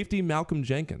 Safety Malcolm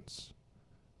Jenkins.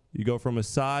 You go from a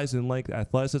size and length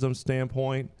athleticism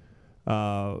standpoint.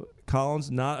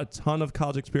 Collins, not a ton of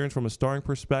college experience from a starting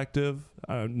perspective.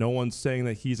 No one's saying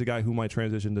that he's a guy who might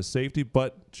transition to safety,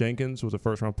 but Jenkins was a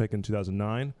first-round pick in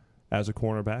 2009 as a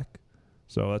cornerback.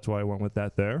 So that's why I went with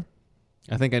that there.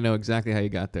 I think I know exactly how you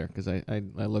got there because I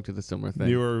looked at the similar thing.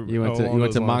 You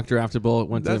went to mock draftable,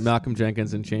 went to Malcolm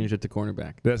Jenkins, and changed it to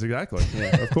cornerback. That's exactly.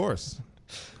 Yeah, of course.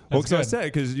 Well, because I said,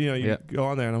 because you go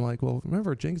on there and I'm like, well,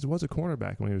 remember Jenkins was a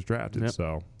cornerback when he was drafted. Yep.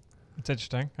 So it's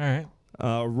interesting. All right.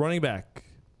 Running back,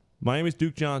 Miami's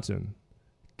Duke Johnson,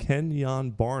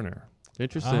 Kenyon Barner.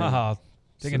 Interesting.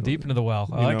 Digging deep into the well.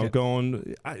 I like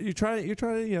it. You try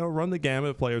to run the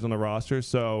gamut of players on the roster.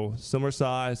 So similar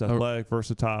size, athletic,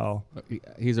 versatile.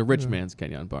 He's a rich man's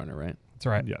Kenyon Barner, right? That's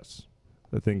right. Yes,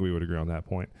 I think we would agree on that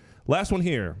point. Last one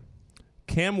here,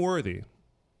 Cam Worthy,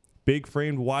 big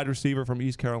framed wide receiver from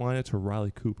East Carolina to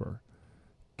Riley Cooper.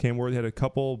 Cam Worthy had a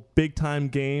couple big time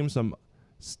games, some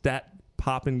stat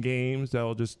popping games that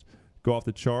will just go off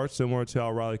the charts, similar to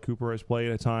how Riley Cooper has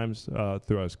played at times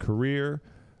throughout his career.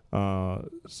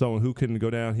 Someone who can go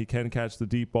down, he can catch the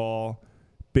deep ball.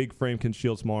 Big frame can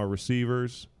shield smaller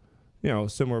receivers.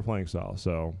 Similar playing style.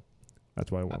 So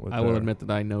that's why I went with. I will admit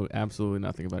that I know absolutely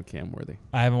nothing about Cam Worthy.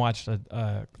 I haven't watched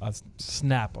a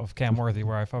snap of Cam Worthy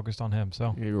where I focused on him. So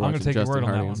I'm going to take your word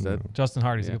on that one. Instead. Justin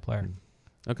Hardy's a good player.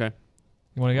 Okay.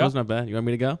 You want to go? That's not bad. You want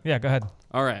me to go? Yeah, go ahead.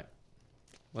 All right.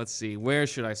 Let's see. Where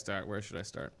should I start?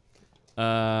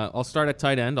 I'll start at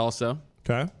tight end also.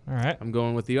 Okay. All right. I'm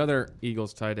going with the other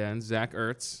Eagles tight end, Zach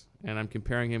Ertz, and I'm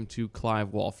comparing him to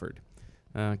Clive Walford.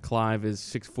 Clive is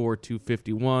 6'4",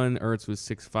 251. Ertz was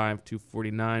 6'5",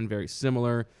 249. Very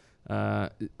similar.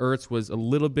 Ertz was a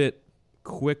little bit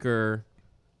quicker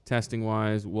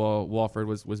testing-wise, while Walford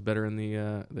was better in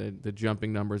the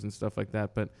jumping numbers and stuff like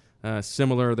that. But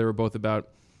similar. They were both about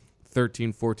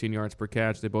 13, 14 yards per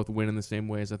catch. They both win in the same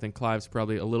ways. I think Clive's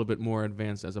probably a little bit more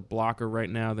advanced as a blocker right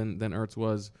now than Ertz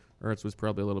was. Ertz was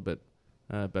probably a little bit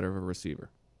better of a receiver.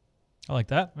 I like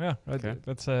that. Yeah, okay.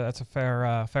 That's a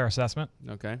fair assessment.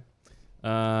 Okay.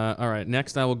 All right.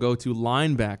 Next, I will go to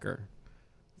linebacker,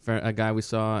 for a guy we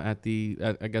saw at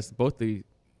I guess both the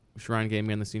Shrine Game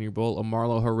and the Senior Bowl.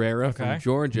 Amarlo Herrera from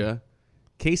Georgia.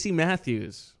 Casey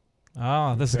Matthews.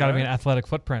 Oh, this has got to be an athletic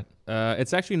footprint.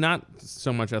 It's actually not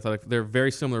so much athletic. They're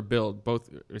very similar build. Both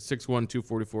 6'1",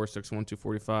 244, 6'1",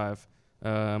 245.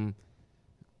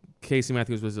 Casey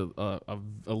Matthews was a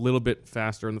little bit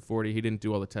faster in the 40. He didn't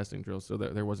do all the testing drills, so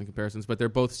there wasn't comparisons. But they're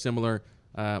both similar,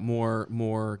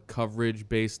 more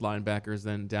coverage-based linebackers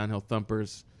than downhill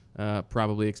thumpers.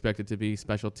 Probably expected to be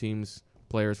special teams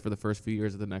players for the first few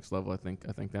years at the next level. I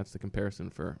think that's the comparison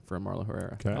for Amarlo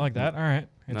Herrera. Okay. I like that. All right.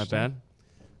 Not bad.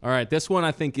 All right, this one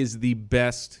I think is the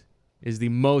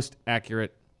most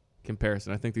accurate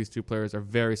comparison. I think these two players are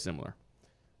very similar.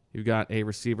 You've got a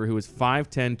receiver who is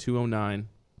 5'10", 209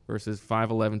 versus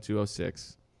 5'11",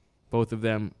 206. Both of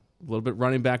them a little bit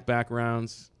running back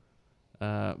backgrounds.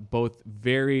 Both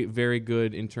very, very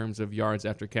good in terms of yards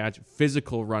after catch,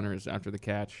 physical runners after the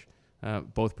catch.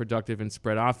 Both productive in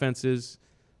spread offenses.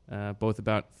 Both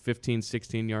about 15,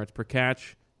 16 yards per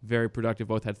catch. Very productive.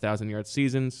 Both had 1,000-yard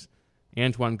seasons.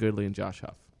 Antoine Goodley and Josh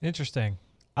Huff. Interesting.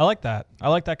 I like that. I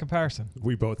like that comparison.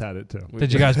 We both had it, too.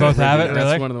 Did you guys both have it? Really?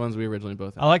 That's one of the ones we originally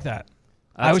both had. I like that.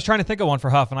 I was trying to think of one for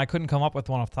Huff, and I couldn't come up with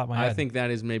one off the top of my head. I think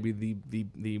that is maybe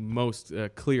the most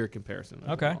clear comparison.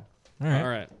 Okay. All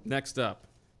right. Next up.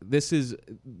 This is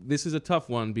a tough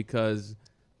one because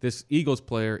this Eagles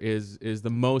player is the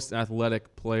most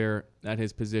athletic player at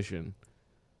his position.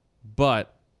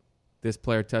 But this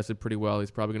player tested pretty well.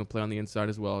 He's probably going to play on the inside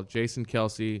as well. Jason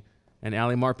Kelce and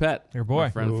Ali Marpet, your boy, my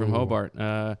friend from Hobart.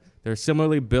 They're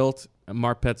similarly built.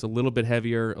 Marpet's a little bit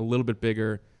heavier, a little bit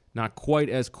bigger, not quite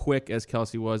as quick as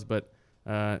Kelce was, but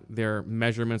their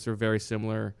measurements are very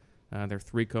similar. Their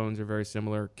three cones are very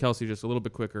similar. Kelce just a little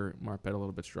bit quicker, Marpet a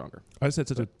little bit stronger. I just had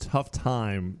such a tough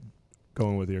time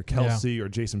going with either Kelce or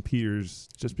Jason Peters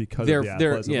just because of the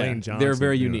athleticism. Lane Johnson. They're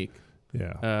very unique.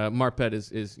 Yeah. Marpet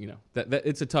is that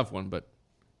it's a tough one, but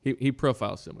he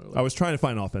profiles similarly. I was trying to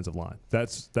find an offensive line.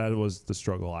 That was the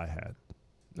struggle I had.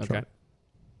 Okay.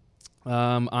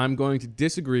 I'm going to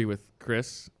disagree with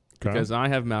Chris. because I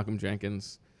have Malcolm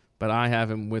Jenkins, but I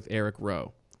have him with Eric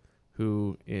Rowe,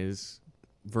 who is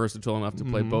versatile enough to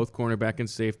play both cornerback and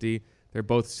safety. They're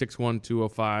both 6'1",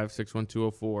 205, 6'1",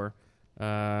 204.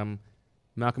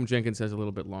 Malcolm Jenkins has a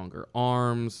little bit longer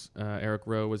arms. Eric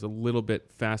Rowe was a little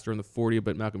bit faster in the 40,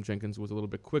 but Malcolm Jenkins was a little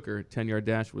bit quicker. 10-yard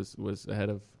dash was ahead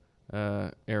of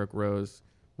Eric Rowe's.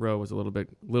 Rowe was a little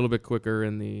bit quicker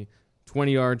in the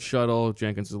 20-yard shuttle.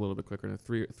 Jenkins is a little bit quicker in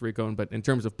the three cone. But in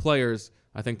terms of players,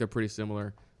 I think they're pretty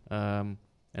similar. And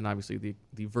obviously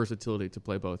the versatility to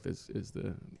play both is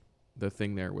the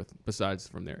thing there besides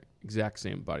from their exact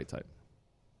same body type.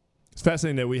 It's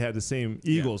fascinating that we had the same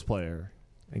Eagles player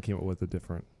and came up with a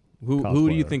different. Who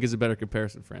do you think is a better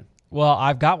comparison, Fran? Well,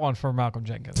 I've got one for Malcolm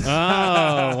Jenkins. Oh,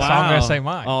 wow. So I'm going to say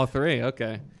mine. All three,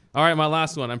 okay. All right, my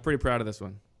last one. I'm pretty proud of this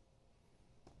one.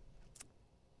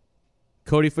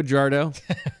 Cody Fajardo,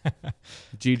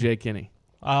 G.J. Kinney.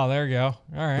 Oh, there you go. All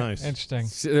right. Nice. Interesting.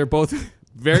 They're both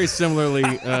very similarly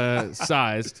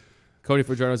sized. Cody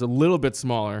Fajardo is a little bit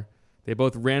smaller. They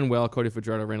both ran well. Cody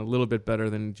Fajardo ran a little bit better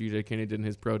than G.J. Kinney did in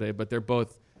his pro day, but they're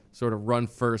both sort of run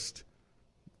first,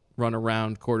 run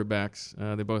around quarterbacks.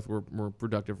 They both were more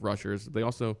productive rushers. They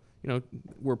also,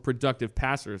 were productive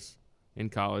passers in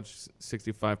college.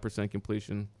 65%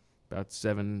 completion, about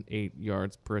 7-8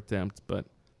 yards per attempt. But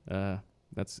I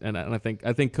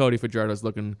think Cody Fajardo is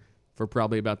looking for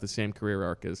probably about the same career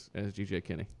arc as G.J.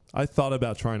 Kinney. I thought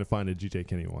about trying to find a G.J.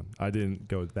 Kinney one. I didn't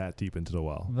go that deep into the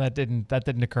well. That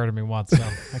didn't occur to me once. So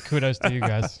kudos to you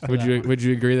guys. Would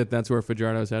you agree that that's where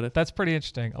Fajardo's headed? That's pretty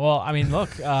interesting. Well, I mean, look,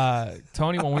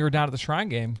 Tony, when we were down at the Shrine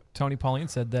game, Tony Pauline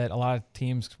said that a lot of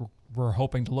teams were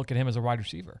hoping to look at him as a wide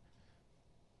receiver,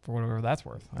 for whatever that's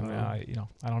worth. I mean, I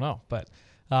don't know, but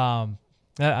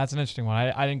that's an interesting one.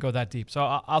 I didn't go that deep, so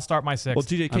I'll start my sixth. Well,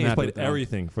 G.J. Kinney's played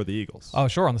everything for the Eagles. Oh,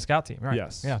 sure, on the scout team, right?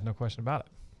 Yes. Yeah, no question about it.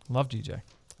 Love G.J.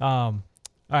 All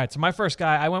right, so my first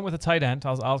guy, I went with a tight end.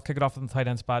 I'll kick it off in the tight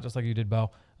end spot, just like you did,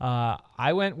 Bo.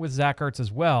 I went with Zach Ertz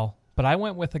as well, but I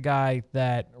went with a guy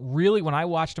that really, when I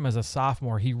watched him as a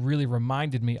sophomore, he really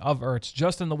reminded me of Ertz,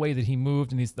 just in the way that he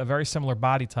moved, and he's a very similar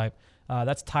body type.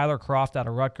 That's Tyler Kroft out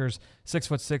of Rutgers,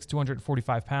 6'6",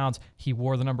 245 pounds. He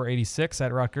wore the number 86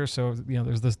 at Rutgers, so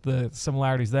there's the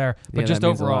similarities there. But just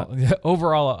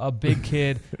overall, a big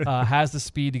kid, has the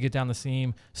speed to get down the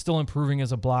seam, still improving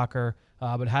as a blocker,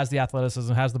 but has the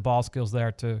athleticism, has the ball skills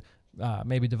there to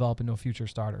maybe develop into a future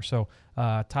starter. So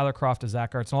Tyler Kroft to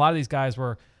Zach Ertz, and a lot of these guys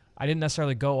were. I didn't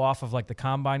necessarily go off of like the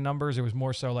combine numbers. It was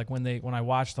more so like when I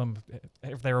watched them,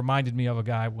 if they reminded me of a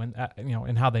guy when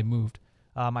and how they moved.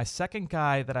 My second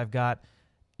guy that I've got,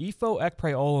 Ifo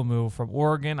Ekpe-Olumu from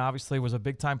Oregon, obviously was a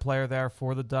big-time player there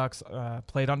for the Ducks,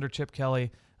 played under Chip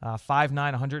Kelly, 5'9",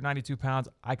 192 pounds.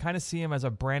 I kind of see him as a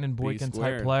Brandon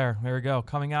Boykin-type player. There we go.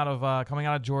 Coming out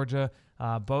of Georgia,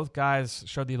 both guys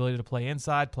showed the ability to play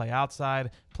inside, play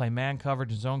outside, play man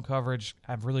coverage and zone coverage,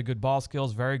 have really good ball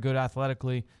skills, very good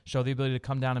athletically, show the ability to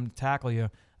come down and tackle you.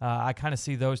 I kind of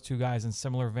see those two guys in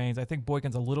similar veins. I think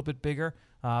Boykin's a little bit bigger,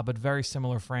 but very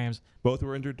similar frames. Both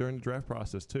were injured during the draft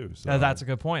process, too. So. That's a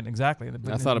good point. Exactly.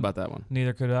 I thought about that one.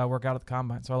 Neither could work out at the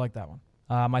combine, so I like that one.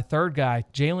 My third guy,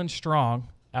 Jalen Strong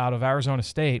out of Arizona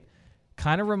State,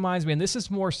 kind of reminds me, and this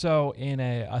is more so in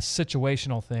a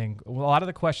situational thing. A lot of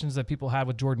the questions that people had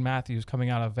with Jordan Matthews coming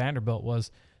out of Vanderbilt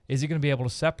was, is he going to be able to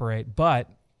separate? But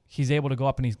he's able to go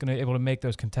up and he's going to be able to make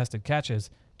those contested catches.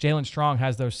 Jalen Strong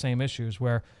has those same issues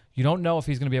where you don't know if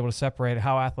he's going to be able to separate.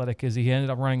 How athletic is he? He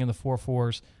ended up running in the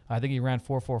 4.4s. I think he ran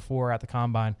 4.44 at the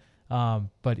combine.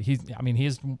 But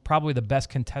he's probably the best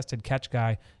contested catch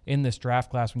guy in this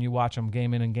draft class when you watch him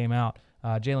game in and game out.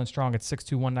 Jalen Strong at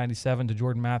 6'2", 197 to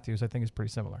Jordan Matthews, I think is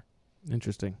pretty similar.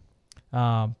 Interesting.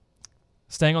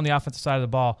 Staying on the offensive side of the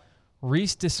ball,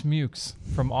 Reese Dismukes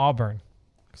from Auburn.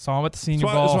 Saw him at the Senior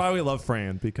Bowl. That's why we love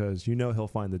Fran, because he'll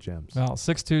find the gems. Well,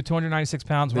 6'2", 296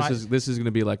 pounds. This is going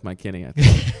to be like my Kinney, I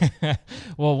think.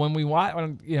 Well,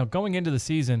 going into the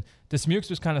season, Dismukes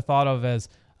was kind of thought of as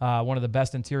one of the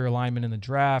best interior linemen in the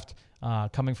draft.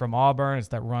 Coming from Auburn, it's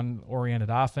that run-oriented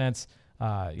offense.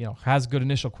 Has good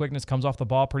initial quickness, comes off the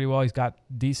ball pretty well. He's got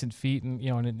decent feet and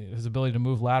his ability to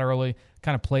move laterally,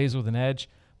 kind of plays with an edge.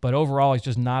 But overall, he's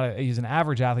just he's an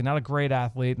average athlete, not a great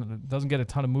athlete, doesn't get a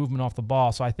ton of movement off the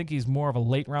ball. So I think he's more of a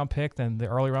late-round pick than the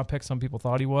early-round pick some people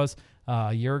thought he was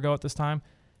a year ago at this time.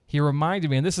 He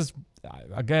reminded me, and this is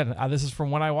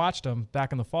from when I watched him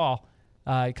back in the fall,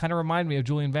 he kind of reminded me of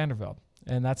Julian Vandervelde.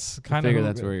 And that's kind of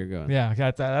that's where you're going. Yeah,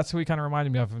 that's who he kind of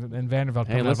reminded me of in Vandervelde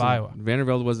coming out of Iowa.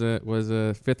 Vandervelde was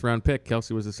a fifth-round pick.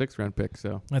 Kelsey was a sixth-round pick.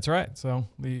 So that's right. So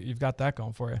you've got that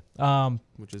going for you,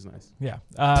 which is nice.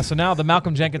 Yeah. So now the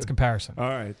Malcolm Jenkins comparison. All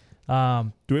right.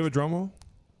 Do we have a drum roll?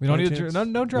 We don't By need chance? no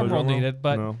drum No roll drum roll? needed,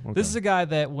 but No? Okay. this is a guy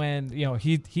that when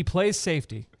he plays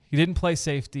safety. He didn't play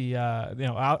safety.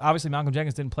 Obviously Malcolm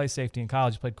Jenkins didn't play safety in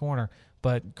college. He played corner.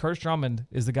 But Curtis Drummond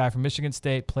is the guy from Michigan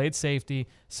State. Played safety,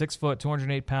 6 foot,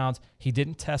 208 pounds. He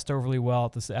didn't test overly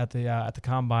well at the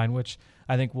combine, which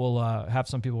I think will have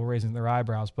some people raising their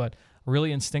eyebrows. But a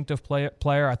really instinctive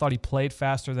player. I thought he played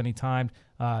faster than he timed.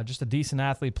 Just a decent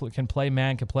athlete. Can play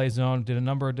man, can play zone. Did a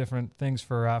number of different things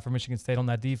for Michigan State on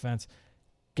that defense.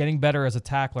 Getting better as a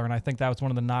tackler, and I think that was one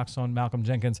of the knocks on Malcolm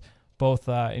Jenkins, both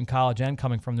in college and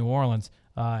coming from New Orleans.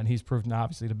 And he's proven,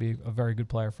 obviously, to be a very good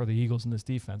player for the Eagles in this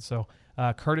defense. So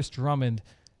Curtis Drummond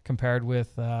compared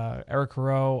with Eric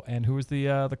Rowe and who was the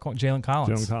Jalen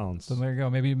Collins. Jalen Collins. So there you go.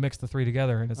 Maybe you mix the three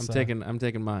together. And it's, I'm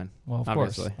taking mine. Well, of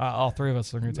obviously. course. All three of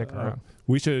us are going to take our own.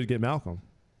 We should get Malcolm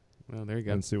Well, there you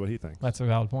go. and see what he thinks. That's a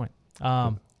valid point.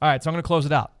 All right, so I'm going to close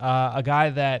it out. A guy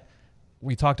that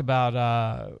we talked about,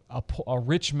 a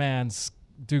rich man's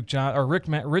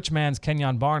rich man's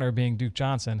Kenyon Barner being Duke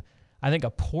Johnson. I think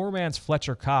a poor man's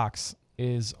Fletcher Cox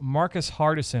is Marcus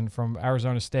Hardison from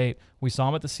Arizona State. We saw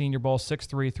him at the Senior Bowl,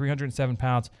 6'3", 307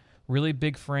 pounds, really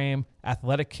big frame,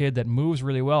 athletic kid that moves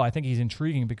really well. I think he's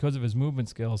intriguing because of his movement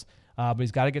skills, but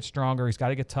he's got to get stronger. He's got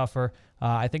to get tougher.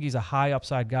 I think he's a high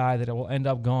upside guy that will end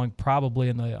up going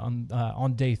probably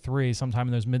on day 3, sometime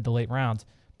in those mid to late rounds.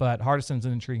 But Hardison's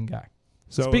an intriguing guy.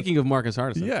 So Speaking of Marcus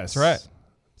Hardison. yes, That's right.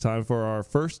 Time for our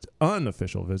first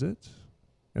unofficial visit.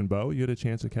 And Bo, you had a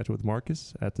chance to catch up with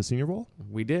Marcus at the Senior Bowl.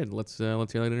 We did. Let's hear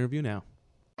that interview now.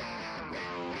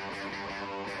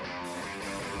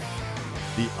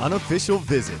 The unofficial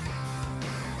visit.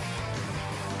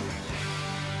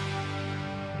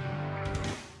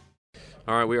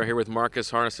 All right, we are here with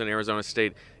Marcus Hardison, Arizona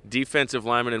State defensive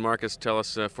lineman. And Marcus, tell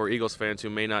us, for Eagles fans who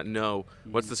may not know,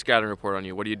 what's the scouting report on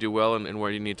you? What do you do well, and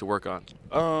where do you need to work on?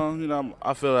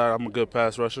 I feel that I'm a good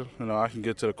pass rusher. I can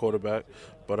get to the quarterback.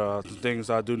 But the things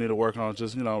I do need to work on is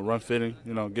just, run fitting,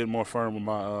 getting more firm with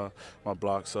my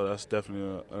blocks. So that's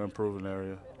definitely an improving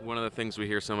area. One of the things we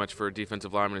hear so much for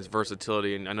defensive linemen is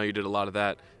versatility, and I know you did a lot of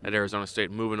that at Arizona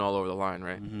State, moving all over the line,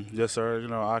 right? Mm-hmm. Yes, sir.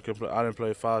 I didn't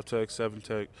play 5-tech,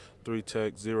 7-tech,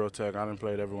 3-tech, 0-tech. I didn't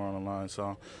play it everywhere on the line.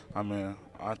 So,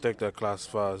 I think that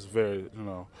classifies very,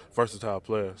 versatile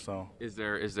player. So, Is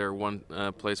there one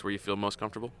place where you feel most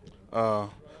comfortable?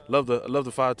 love the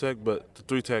 5-tech, but the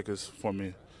 3-tech is for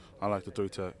me. I like the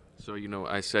 3-tech. So,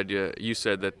 I said you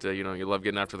said that you love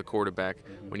getting after the quarterback.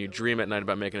 When you dream at night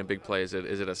about making a big play, is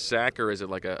it a sack or is it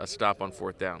like a stop on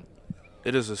 4th down?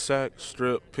 It is a sack,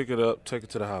 strip, pick it up, take it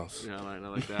to the house. Yeah, I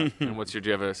like that. And do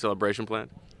you have a celebration plan?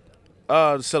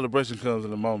 The celebration comes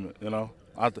in the moment,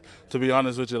 to be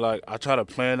honest with you, I try to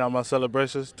plan out my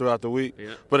celebrations throughout the week,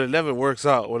 but it never works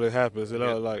out when it happens,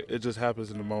 it just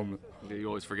happens in the moment. You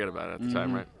always forget about it at the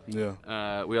time, right?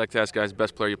 Yeah. We like to ask guys,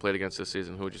 best player you played against this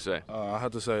season. Who would you say? I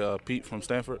have to say Pete from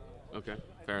Stanford. Okay,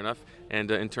 fair enough. And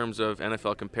in terms of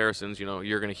NFL comparisons,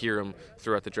 you're going to hear them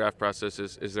throughout the draft process.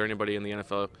 Is there anybody in the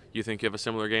NFL you think you have a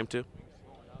similar game to?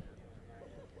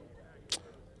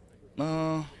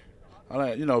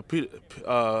 Pete.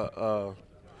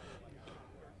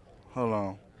 Hold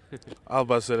on. I was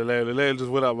about to say the name. The name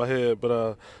just went out my head,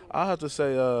 but I have to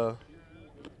say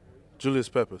Julius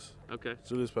Peppers. Okay.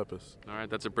 Julius Peppers. All right,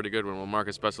 that's a pretty good one. Well,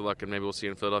 Marcus, best of luck, and maybe we'll see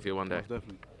you in Philadelphia one day.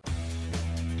 Definitely.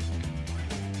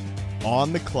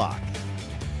 On the clock.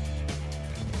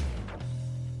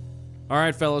 All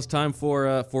right, fellas, time for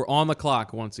On the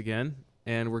Clock once again.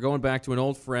 And we're going back to an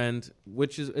old friend,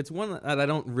 it's one that I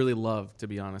don't really love, to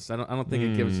be honest. I don't think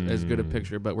it gives as good a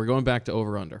picture, but we're going back to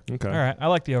over/under. Okay. All right, I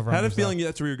like the over-unders. I had a feeling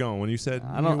that's where you're going when you said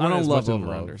I don't love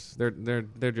over/unders.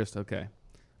 They're just okay.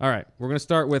 All right, we're going to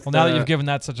start with. Well, now that you've given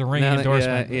that such a ringing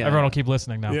endorsement, everyone will keep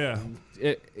listening now. Yeah.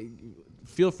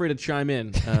 Feel free to chime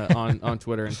in on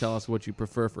Twitter and tell us what you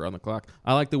prefer for On the Clock.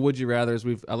 I like the Would You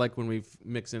Rathers. I like when we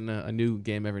mix in a new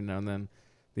game every now and then.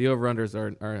 The over/unders are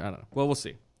I don't know. Well, we'll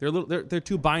see. They're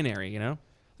too binary,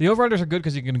 The over-unders are good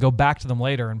because you can go back to them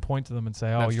later and point to them and say,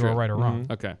 That's you were true. right or wrong.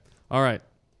 Mm-hmm. Okay. All right.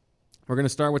 We're going to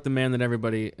start with the man that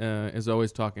everybody is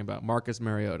always talking about, Marcus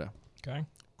Mariota. Okay.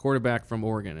 Quarterback from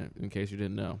Oregon, in case you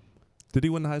didn't know. Did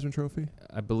he win the Heisman Trophy?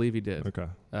 I believe he did. Okay.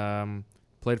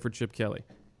 Played for Chip Kelly.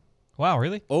 Wow,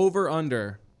 really?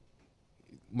 Over/under,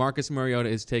 Marcus Mariota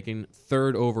is taken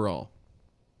 3rd overall.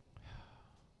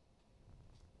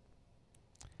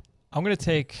 I'm going to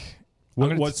take...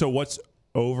 So what's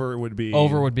over would be?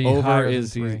 Over would be Over higher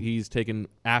is than 3. he's taken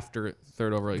after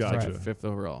 3rd overall. He's Gotcha. taken 5th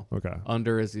overall. Okay.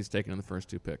 Under is he's taken in the first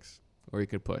 2 picks, or he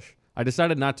could push. I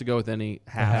decided not to go with any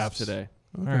halves today.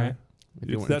 Okay. All right.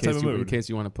 It's that type of mood. In case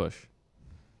you want to push.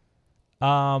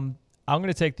 I'm going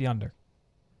to take the under.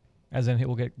 as in he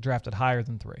will get drafted higher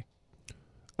than 3.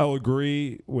 I'll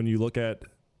agree when you look at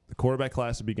the quarterback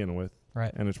class to begin with,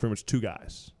 Right. and it's pretty much 2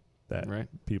 guys that Right.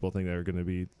 people think they're going to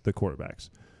be the quarterbacks.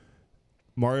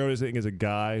 Mariota, I think, is a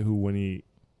guy who, when he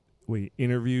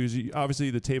interviews,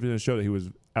 obviously the tape didn't show that he was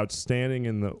outstanding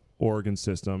in the Oregon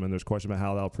system, and there's question about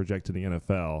how that'll project to the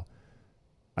NFL.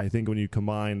 I think when you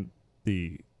combine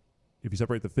if you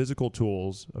separate the physical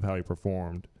tools of how he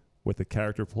performed with the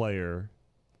character player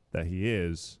that he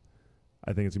is,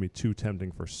 I think it's going to be too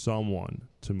tempting for someone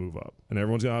to move up. And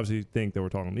everyone's going to obviously think that we're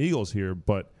talking Eagles here,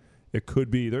 but it could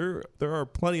be there are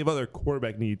plenty of other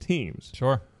quarterback need teams.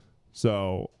 Sure.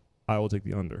 So I will take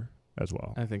the under as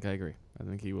well. I think I agree. I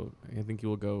think he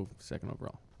will go second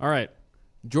overall. All right.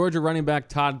 Georgia running back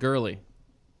Todd Gurley.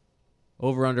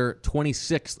 Over under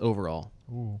 26th overall.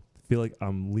 Ooh. I feel like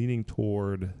I'm leaning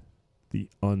toward the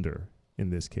under in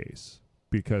this case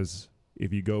because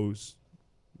if you go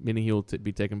Meaning he will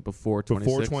be taken before 26?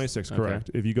 before 26, correct.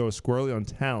 Okay. If you go squarely on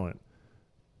talent,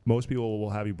 most people will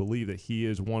have you believe that he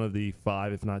is one of the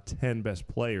 5, if not 10 best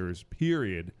players,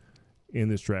 period, in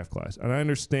this draft class. And I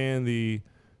understand the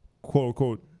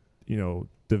quote-unquote,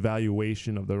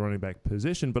 devaluation of the running back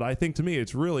position, but I think to me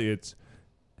it's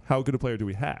how good a player do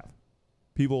we have?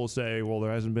 People will say, well,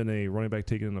 there hasn't been a running back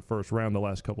taken in the first round the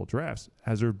last couple of drafts.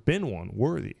 Has there been one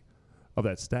worthy of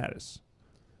that status?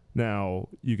 Now,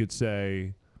 you could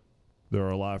say there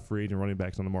are a lot of free agent running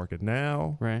backs on the market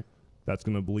now. Right. That's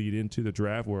going to bleed into the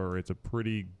draft where it's a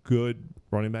pretty good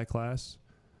running back class.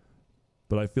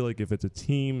 But I feel like if it's a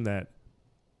team that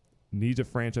needs a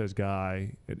franchise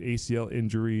guy, and ACL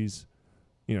injuries,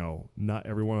 not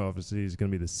everyone obviously is going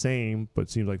to be the same, but it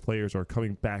seems like players are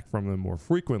coming back from them more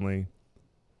frequently.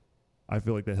 I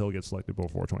feel like that he'll get selected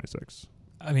before 26.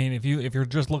 I mean, if you're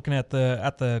just looking at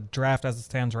the draft as it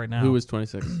stands right now, Who is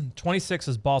 26? 26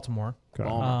 is Baltimore.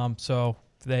 Okay. So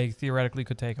they theoretically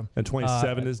could take him. And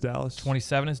 27 is Dallas?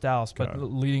 27 is Dallas, but Okay.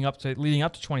 leading up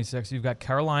to 26, you've got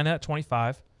Carolina at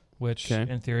 25, which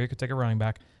Okay. in theory could take a running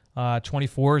back.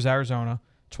 24 is Arizona.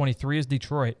 23 is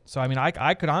Detroit. So I mean,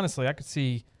 I could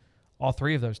see all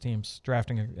 3 of those teams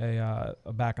drafting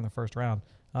a back in the first round.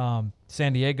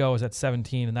 San Diego is at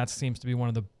 17, and that seems to be one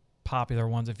of the popular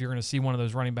ones. If you're going to see one of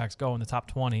those running backs go in the top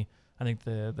 20, I think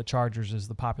the Chargers is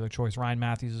the popular choice. Ryan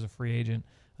Matthews is a free agent.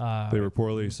 They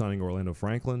reportedly signing Orlando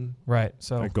Franklin Right.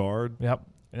 So at guard. Yep.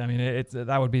 I mean,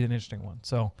 that would be an interesting one.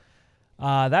 So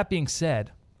that being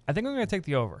said, I think I'm going to take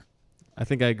the over. I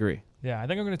think I agree. Yeah, I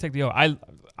think I'm going to take the over.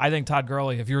 I think Todd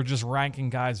Gurley, if you're just ranking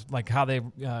guys like how they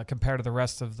compare to the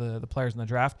rest of the players in the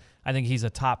draft, I think he's a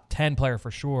top 10 player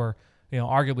for sure.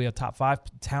 Arguably a top 5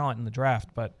 talent in the draft,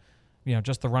 but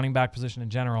just the running back position in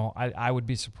general, I would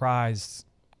be surprised,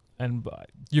 and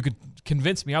you could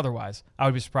convince me otherwise. I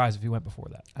would be surprised if he went before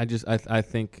that. I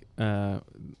think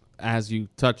as you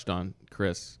touched on,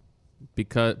 Chris,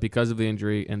 because of the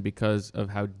injury and because of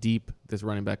how deep this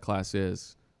running back class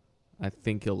is, I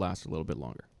think he'll last a little bit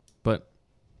longer. But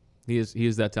he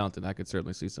is that talented. I could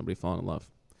certainly see somebody falling in love.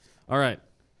 All right.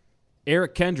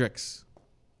 Eric Kendricks,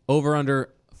 over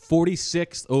under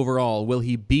 46th overall. Will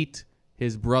he beat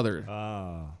his brother?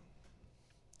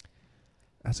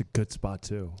 That's a good spot,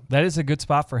 too. That is a good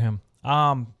spot for him.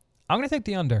 I'm going to take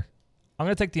the under.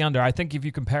 I think if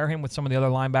you compare him with some of the other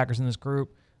linebackers in this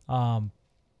group,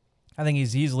 I think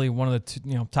he's easily one of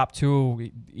the top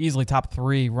 2, easily top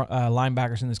 3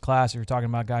 linebackers in this class. If you're talking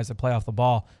about guys that play off the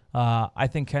ball, I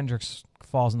think Kendricks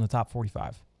falls in the top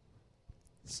 45.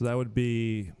 So that would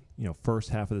be, first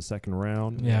half of the second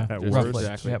round. Yeah, at Just worst. roughly.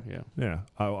 Exactly. Yep. Yeah. Yeah,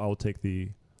 I will take the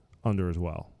under as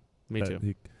well. Me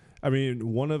too.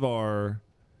 One of our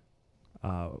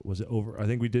was it over? I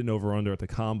think we did an over under at the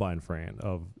combine, Fran,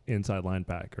 of inside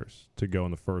linebackers to go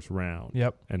in the first round.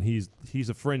 Yep. And he's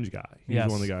a fringe guy. He's Yes.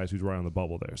 one of the guys who's right on the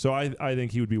bubble there. So I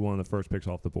think he would be one of the first picks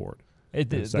off the board. In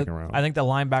the second round. I think the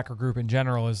linebacker group in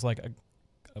general is like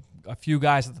a few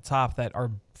guys at the top that are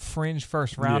fringe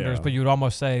first rounders, Yeah. but you would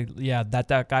almost say,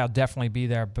 that guy will definitely be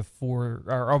there before,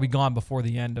 or be gone before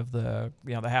the end of the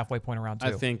the halfway point around 2.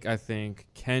 I think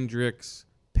Kendricks,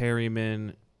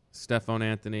 Perryman, Stephon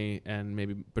Anthony, and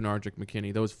maybe Benardrick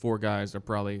McKinney. Those 4 guys are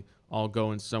probably all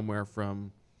going somewhere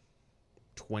from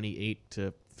 28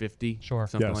 to 50. Sure.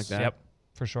 Something Yes. like that. Yep,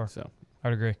 for sure. So,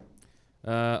 I'd agree.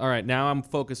 all right. Now I'm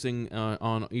focusing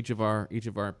on each of our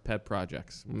pet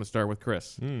projects. I'm going to start with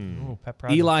Chris. Ooh, pet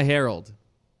project. Eli Harold.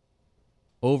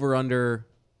 Over under.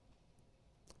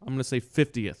 I'm going to say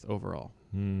 50th overall.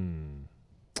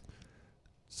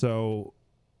 So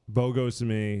Bo goes to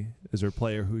me. Is there a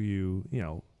player who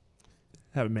you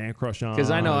have a man crush on.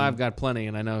 Because I know I've got plenty,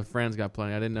 and I know Fran's got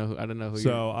plenty. I didn't know who.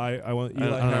 So I want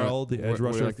Eli Harold, the edge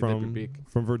rusher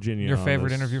from Virginia. Your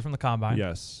favorite interview from the combine?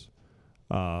 Yes.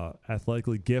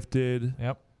 Athletically gifted.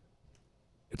 Yep.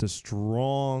 It's a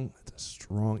strong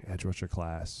edge rusher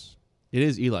class. It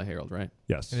is Eli Harold, right?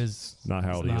 Yes. It is not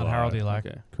Harold Eli. Eli. Not Harold Eli.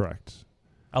 Okay. Correct.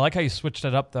 I like how you switched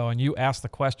it up though, and you asked the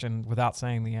question without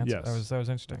saying the answer. Yes. That was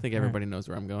interesting. I think everybody knows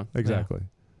where I'm going. Exactly.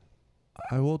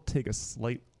 Yeah. I will take a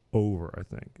slight over.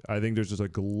 I think there's just a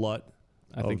glut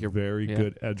of very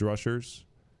good edge rushers.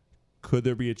 Could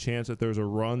there be a chance that there's a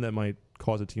run that might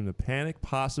cause a team to panic?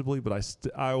 Possibly, but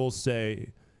I will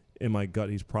say in my gut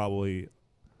he's probably.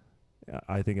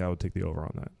 I think I would take the over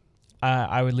on that.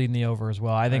 I would lean the over as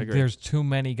well. I think there's too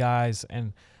many guys,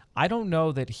 and I don't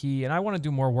know that and I want to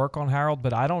do more work on Harold,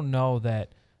 but I don't know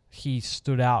that he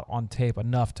stood out on tape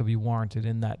enough to be warranted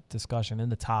in that discussion in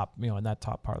the top, in that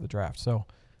top part of the draft. So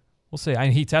we'll see.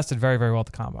 He tested very, very well at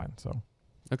the combine. So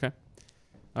okay,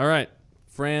 all right.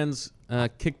 Fran's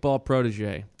kickball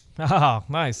protege. Oh,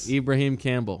 nice. Ibrahim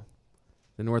Campbell,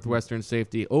 the Northwestern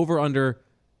safety, over under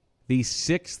the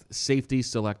 6th safety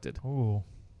selected. Ooh.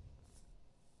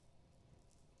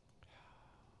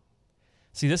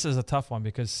 See, this is a tough one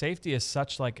because safety is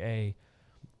such like a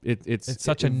it's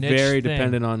such a niche very thing.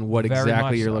 Dependent on what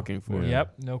exactly you're looking for.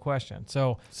 Yep, no question.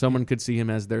 So someone could see him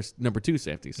as their number 2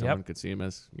 safety. Someone could see him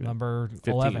as number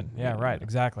 15. 11. Yeah, right,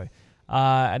 exactly.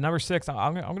 At number 6,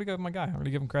 I'm going to go with my guy. I'm going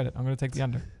to give him credit. I'm going to take the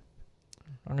under.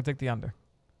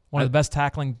 One of the best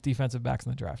tackling defensive backs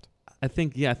in the draft. I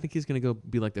think he's going to go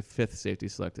be like the 5th safety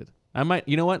selected. I might,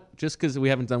 you know what? Just because we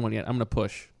haven't done one yet, I'm going to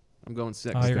push. I'm going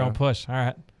 6. Oh, you're going to push. All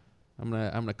right. I'm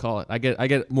gonna call it. I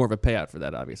get more of a payout for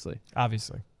that, obviously.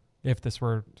 If this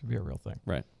were to be a real thing.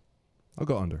 Right. I'll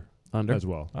go under as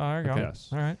well. Oh, there you go. Yes.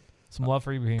 All right. Some love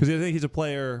for Ibrahim. Because I think he's a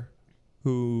player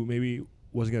who maybe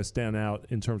wasn't going to stand out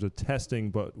in terms of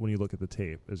testing, but when you look at the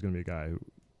tape, is going to be a guy who,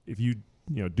 if you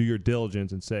do your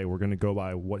diligence and say we're going to go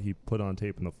by what he put on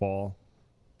tape in the fall,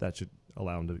 that should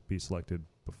allow him to be selected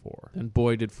before. And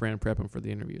boy, did Fran prep him for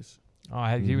the interviews. Oh,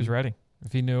 he was ready.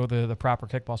 If he knew the proper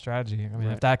kickball strategy. I mean,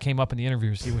 if that came up in the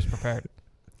interviews, he was prepared.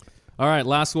 All right,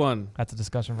 last one. That's a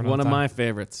discussion for another one time. Of my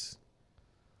favorites.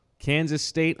 Kansas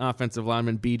State offensive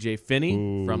lineman B.J.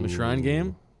 Finney from the Shrine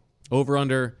Game. Over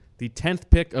under the 10th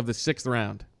pick of the 6th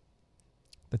round.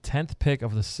 The 10th pick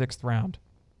of the 6th round.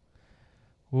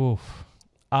 Oof.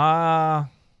 I'm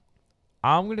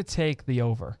going to take the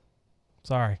over.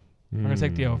 Sorry. I'm going to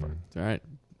take the over. It's all right.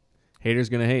 Haters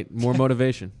going to hate. More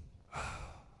motivation.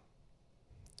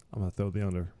 I'm going to throw the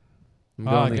under. Give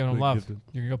him love.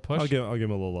 You're going to go push? I'll give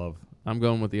him a little love. I'm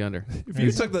going with the under. If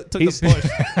you took the push,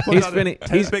 he's Finney.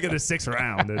 He's picking the 6th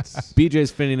round.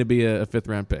 BJ's Finney to be a 5th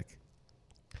round pick.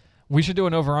 We should do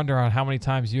an over-under on how many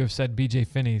times you have said B.J.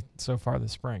 Finney so far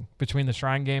this spring. Between the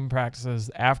Shrine Game practices,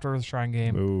 after the Shrine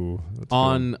Game. Ooh,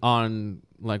 on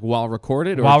like while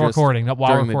recorded? Or while just recording. Not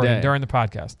while during recording. The day? During the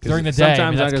podcast. During the day.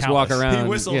 Sometimes I just walk around. He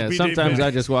whistles BJ sometimes Finney.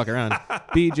 I just walk around.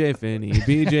 B.J. Finney,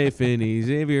 B.J. Finney,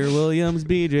 Xavier Williams,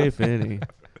 B.J. Finney.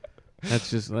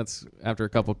 That's after a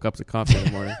couple cups of coffee in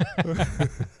the morning.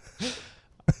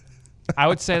 I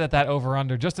would say that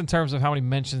over-under, just in terms of how many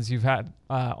mentions you've had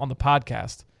on the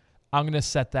podcast, I'm going to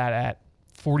set that at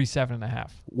 47.5.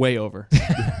 Way over.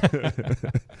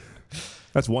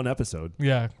 That's one episode.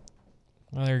 Yeah.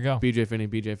 Well, there you go. B.J.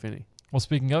 Finney. Well,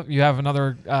 speaking of, you have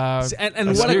another.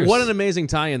 And what an amazing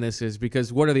tie-in this is,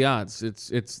 because what are the odds?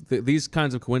 These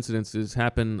kinds of coincidences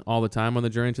happen all the time on the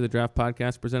Journey to the Draft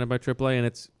podcast presented by AAA, and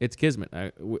it's kismet.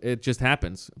 It just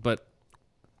happens. But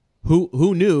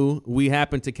who knew we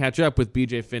happened to catch up with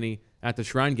B.J. Finney at the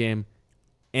Shrine Game,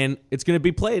 and it's going to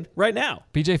be played right now.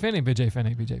 B.J. Finney.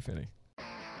 The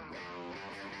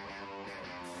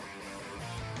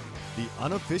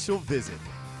unofficial visit.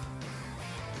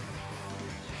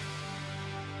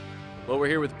 Well, we're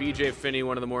here with B.J. Finney,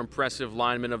 one of the more impressive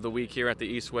linemen of the week here at the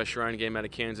East-West Shrine Game out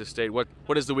of Kansas State. What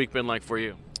has the week been like for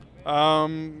you?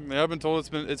 I've been told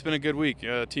it's been a good week.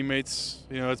 Teammates,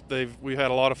 we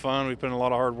had a lot of fun. We put in a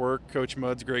lot of hard work. Coach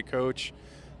Mudd's a great coach.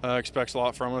 Expects a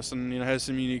lot from us, and has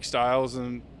some unique styles,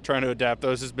 and trying to adapt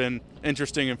those has been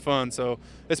interesting and fun. So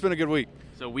it's been a good week.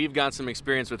 So we've got some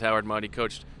experience with Howard Mudd. He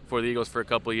coached for the Eagles for a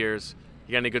couple of years.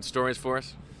 You got any good stories for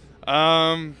us?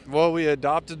 Well, we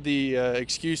adopted the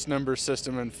excuse number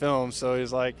system in film. So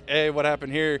he's like, "Hey, what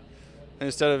happened here?" And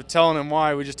instead of telling him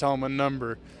why, we just tell him a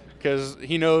number, because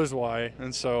he knows why.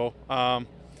 And so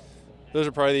those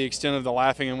are probably the extent of the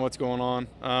laughing and what's going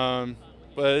on.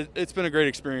 But it's been a great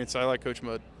experience. I like Coach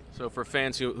Mudd. So for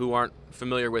fans who aren't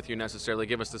familiar with you necessarily,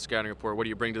 give us the scouting report. What do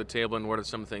you bring to the table, and what are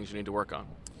some things you need to work on?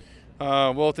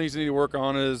 Well, things I need to work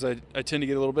on is I tend to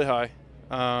get a little bit high.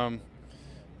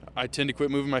 I tend to quit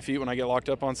moving my feet when I get locked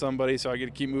up on somebody, so I got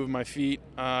to keep moving my feet.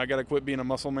 I got to quit being a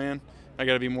muscle man. I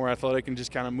got to be more athletic and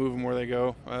just kind of move them where they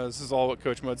go. This is all what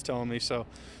Coach Mudd's telling me. So,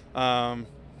 and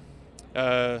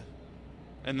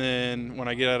then when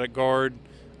I get out of guard,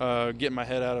 getting my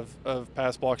head out of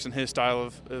pass blocks and his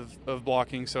style of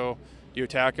blocking. So you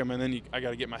attack him, and then I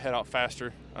got to get my head out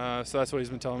faster. So that's what he's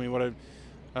been telling me.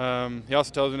 He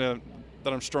also tells me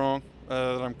that I'm strong,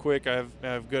 that I'm quick, I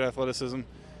have good athleticism.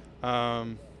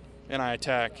 And I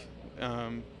attack.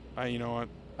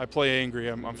 I play angry.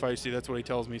 I'm feisty. That's what he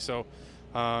tells me. So,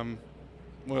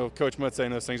 Coach Mudd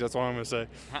saying those things, that's all I'm going to say.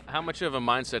 How much of a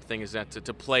mindset thing is that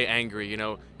to play angry?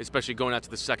 Especially going out to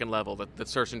the second level, that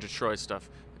search and destroy stuff.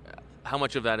 How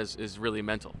much of that is really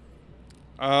mental?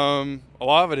 A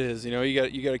lot of it is.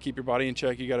 You got to keep your body in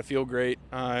check. You got to feel great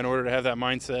in order to have that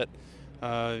mindset.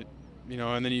 And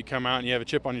then you come out and you have a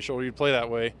chip on your shoulder. You play that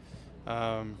way.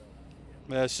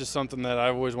 That's just something that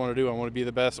I've always wanted to do. I want to be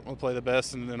the best. I want to play the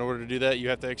best, and in order to do that, you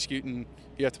have to execute and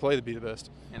you have to play to be the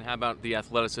best. And how about the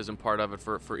athleticism part of it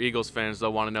for Eagles fans?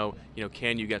 They'll want to know,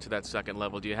 can you get to that second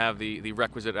level? Do you have the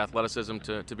requisite athleticism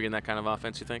to be in that kind of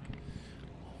offense, you think?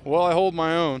 Well, I hold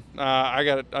my own. I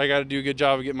got to do a good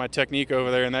job of getting my technique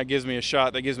over there, and that gives me a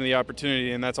shot. That gives me the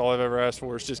opportunity, and that's all I've ever asked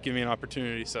for is just give me an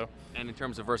opportunity. So. And in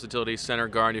terms of versatility, center,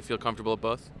 guard, do you feel comfortable at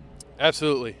both?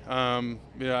 Absolutely.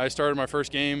 I started my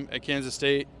first game at Kansas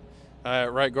State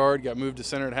at right guard, got moved to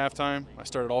center at halftime. I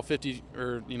started all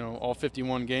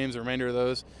 51 games, the remainder of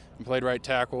those, and played right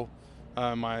tackle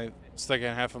my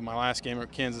second half of my last game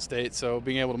at Kansas State. So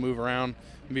being able to move around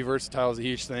and be versatile is a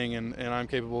huge thing, and I'm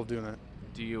capable of doing that.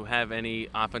 Do you have any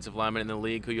offensive linemen in the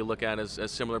league who you look at as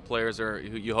similar players or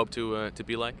who you hope to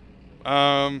be like?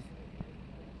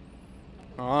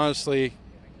 Honestly,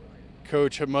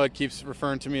 Coach Mudd keeps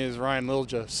referring to me as Ryan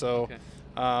Lilja, so okay.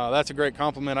 That's a great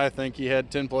compliment. I think he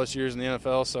had 10-plus years in the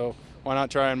NFL, so why not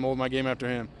try and mold my game after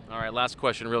him? All right, last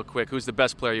question real quick. Who's the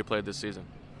best player you played this season?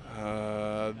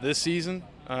 This season,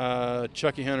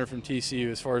 Chucky Hunter from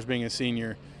TCU as far as being a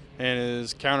senior, and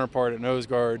his counterpart at nose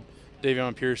guard,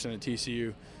 Davion Pearson at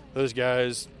TCU. Those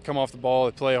guys come off the ball,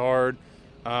 they play hard,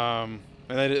 and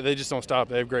they just don't stop.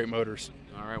 They have great motors.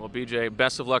 All right, well, BJ,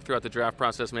 best of luck throughout the draft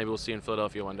process. Maybe we'll see you in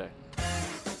Philadelphia one day.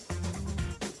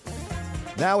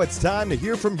 Now it's time to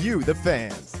hear from you, the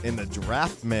fans, in the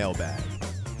Draft Mailbag.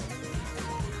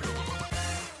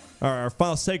 All right, our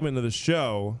final segment of the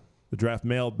show, the Draft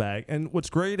Mailbag. And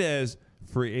what's great is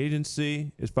free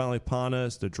agency is finally upon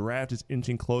us. The draft is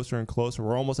inching closer and closer.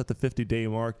 We're almost at the 50-day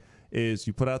mark. Is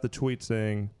you put out the tweet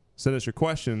saying, send us your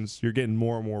questions, you're getting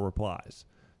more and more replies.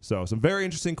 So some very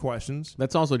interesting questions.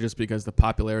 That's also just because the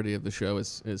popularity of the show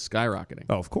is skyrocketing.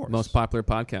 Oh, of course. Most popular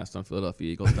podcast on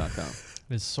PhiladelphiaEagles.com.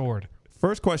 Is soared.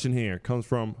 First question here comes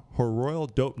from Her Royal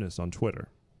Dopeness on Twitter.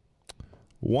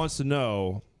 Wants to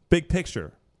know, big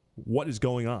picture, what is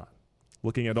going on?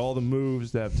 Looking at all the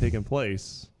moves that have taken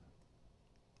place.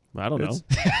 I don't know.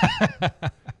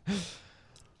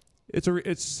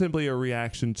 It's simply a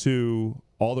reaction to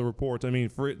all the reports. I mean,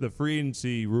 the free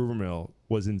agency rumor mill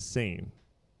was insane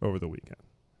over the weekend.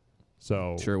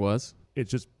 So sure was. It's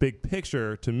just big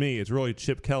picture to me. It's really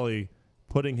Chip Kelly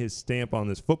putting his stamp on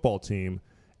this football team,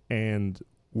 and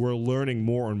we're learning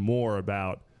more and more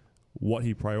about what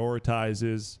he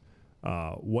prioritizes,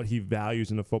 what he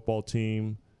values in a football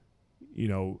team.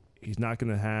 He's not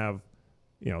going to have,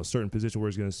 a certain position where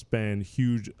he's going to spend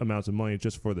huge amounts of money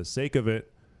just for the sake of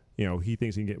it. He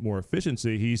thinks he can get more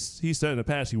efficiency. He said in the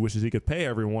past he wishes he could pay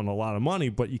everyone a lot of money,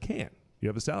 but you can't. You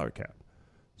have a salary cap.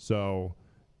 So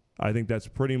I think that's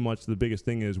pretty much the biggest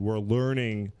thing is we're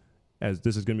learning, as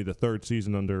this is going to be the third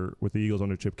season with the Eagles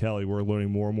under Chip Kelly, we're learning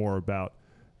more and more about,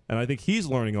 and I think he's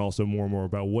learning also more and more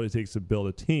about what it takes to build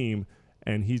a team,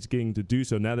 and he's getting to do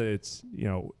so now that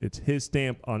it's his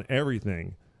stamp on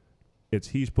everything.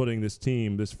 He's putting this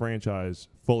team, this franchise,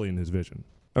 fully in his vision.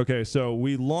 Okay, so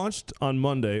we launched on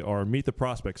Monday our Meet the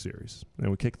Prospect series,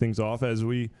 and we kicked things off as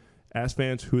we asked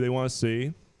fans who they want to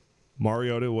see.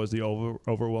 Mariota was the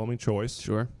overwhelming choice.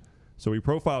 Sure. So we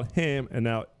profiled him, and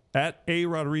now at A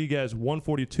Rodriguez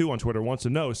 142 on Twitter wants to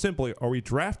know simply, are we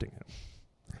drafting him?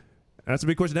 And that's a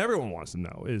big question everyone wants to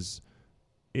know is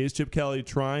Chip Kelly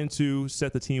trying to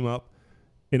set the team up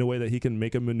in a way that he can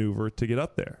make a maneuver to get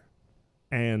up there?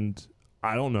 And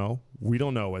I don't know. We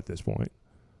don't know at this point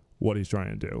what he's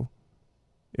trying to do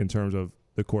in terms of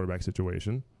the quarterback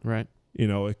situation. Right.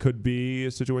 It could be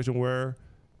a situation where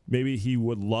maybe he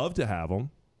would love to have him.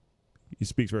 He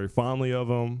speaks very fondly of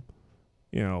him,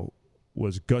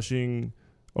 was gushing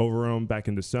over him back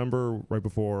in December, right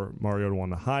before Mariota won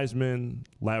the Heisman,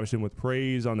 lavished him with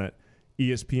praise on that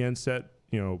ESPN set,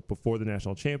 before the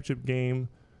national championship game.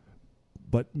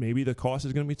 But maybe the cost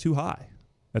is going to be too high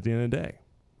at the end of the day.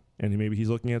 And maybe he's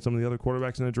looking at some of the other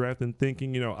quarterbacks in the draft and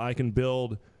thinking, I can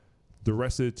build the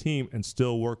rest of the team and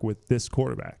still work with this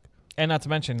quarterback. And not to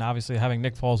mention, obviously, having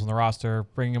Nick Foles on the roster,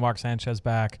 bringing Mark Sanchez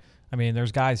back. I mean,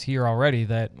 there's guys here already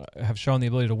that have shown the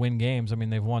ability to win games. I mean,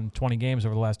 they've won 20 games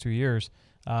over the last 2 years.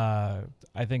 I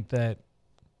think that,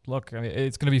 look,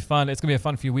 it's going to be fun. It's going to be a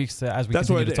fun few weeks as we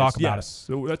continue to talk about it.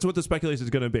 So that's what the speculation is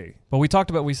going to be. But we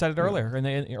said it earlier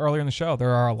earlier in the show.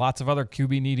 There are lots of other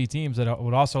QB needy teams that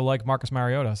would also like Marcus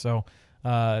Mariota. So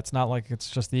it's not like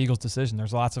it's just the Eagles' decision.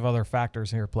 There's lots of other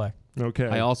factors here at play. Okay.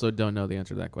 I also don't know the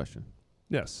answer to that question.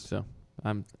 Yes. So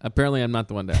I'm not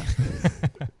the one to ask.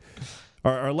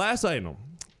 Our last item.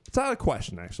 It's not a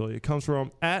question, actually. It comes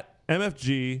from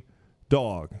 @MFGDog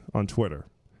on Twitter.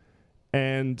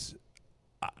 And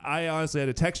I honestly had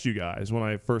to text you guys when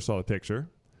I first saw the picture.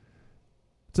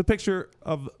 It's a picture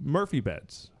of Murphy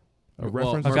beds.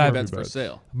 Murphy beds for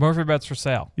sale. Murphy beds for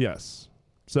sale. Yes.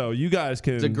 So you guys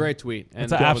can. It's a great tweet.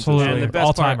 It's absolutely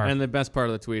all-timer. And the best part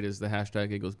of the tweet is the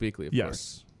hashtag Eagles Beakley, of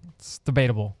course. It's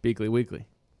debatable. Beakley Weekly.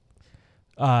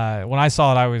 When I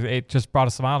saw it, it just brought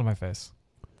a smile to my face.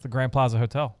 It's the Grand Plaza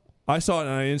Hotel. I saw it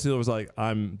and I instantly was like,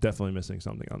 I'm definitely missing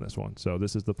something on this one. So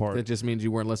this is the part. That just means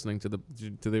you weren't listening to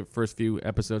the first few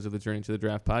episodes of the Journey to the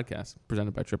Draft podcast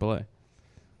presented by AAA.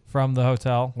 From the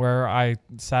hotel where I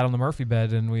sat on the Murphy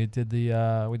bed and we did the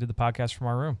podcast from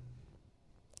our room.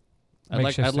 I'd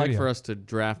like for us to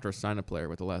draft or sign a player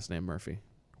with the last name Murphy.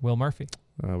 Will Murphy.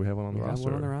 We have one on the roster.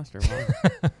 One on the roster.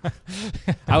 Wow.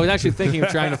 I was actually thinking of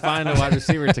trying to find a wide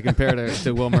receiver to compare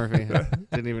to Will Murphy.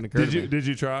 Didn't even occur to me. Did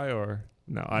you try or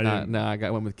no? I didn't. No, I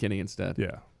got one with Kenny instead.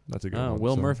 Yeah, that's a good one.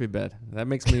 Will Murphy bed. That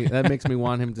makes me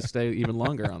want him to stay even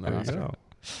longer on the roster.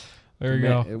 There you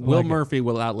go. Will Murphy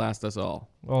will outlast us all.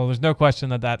 Well, there's no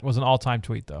question that was an all-time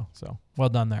tweet though. So well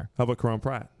done there. How about Karan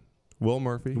Pratt? Will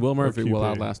Murphy will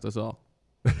outlast us all.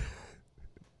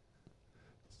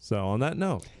 So on that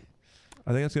note,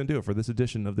 I think that's going to do it for this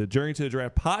edition of the Journey to the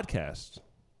Draft podcast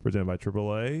presented by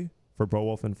AAA. For Bo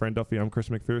Wolf and Fran Duffy, I'm Chris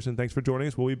McPherson. Thanks for joining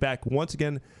us. We'll be back once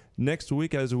again next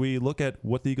week as we look at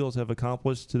what the Eagles have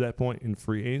accomplished to that point in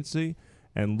free agency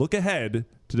and look ahead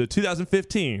to the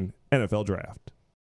 2015 NFL Draft.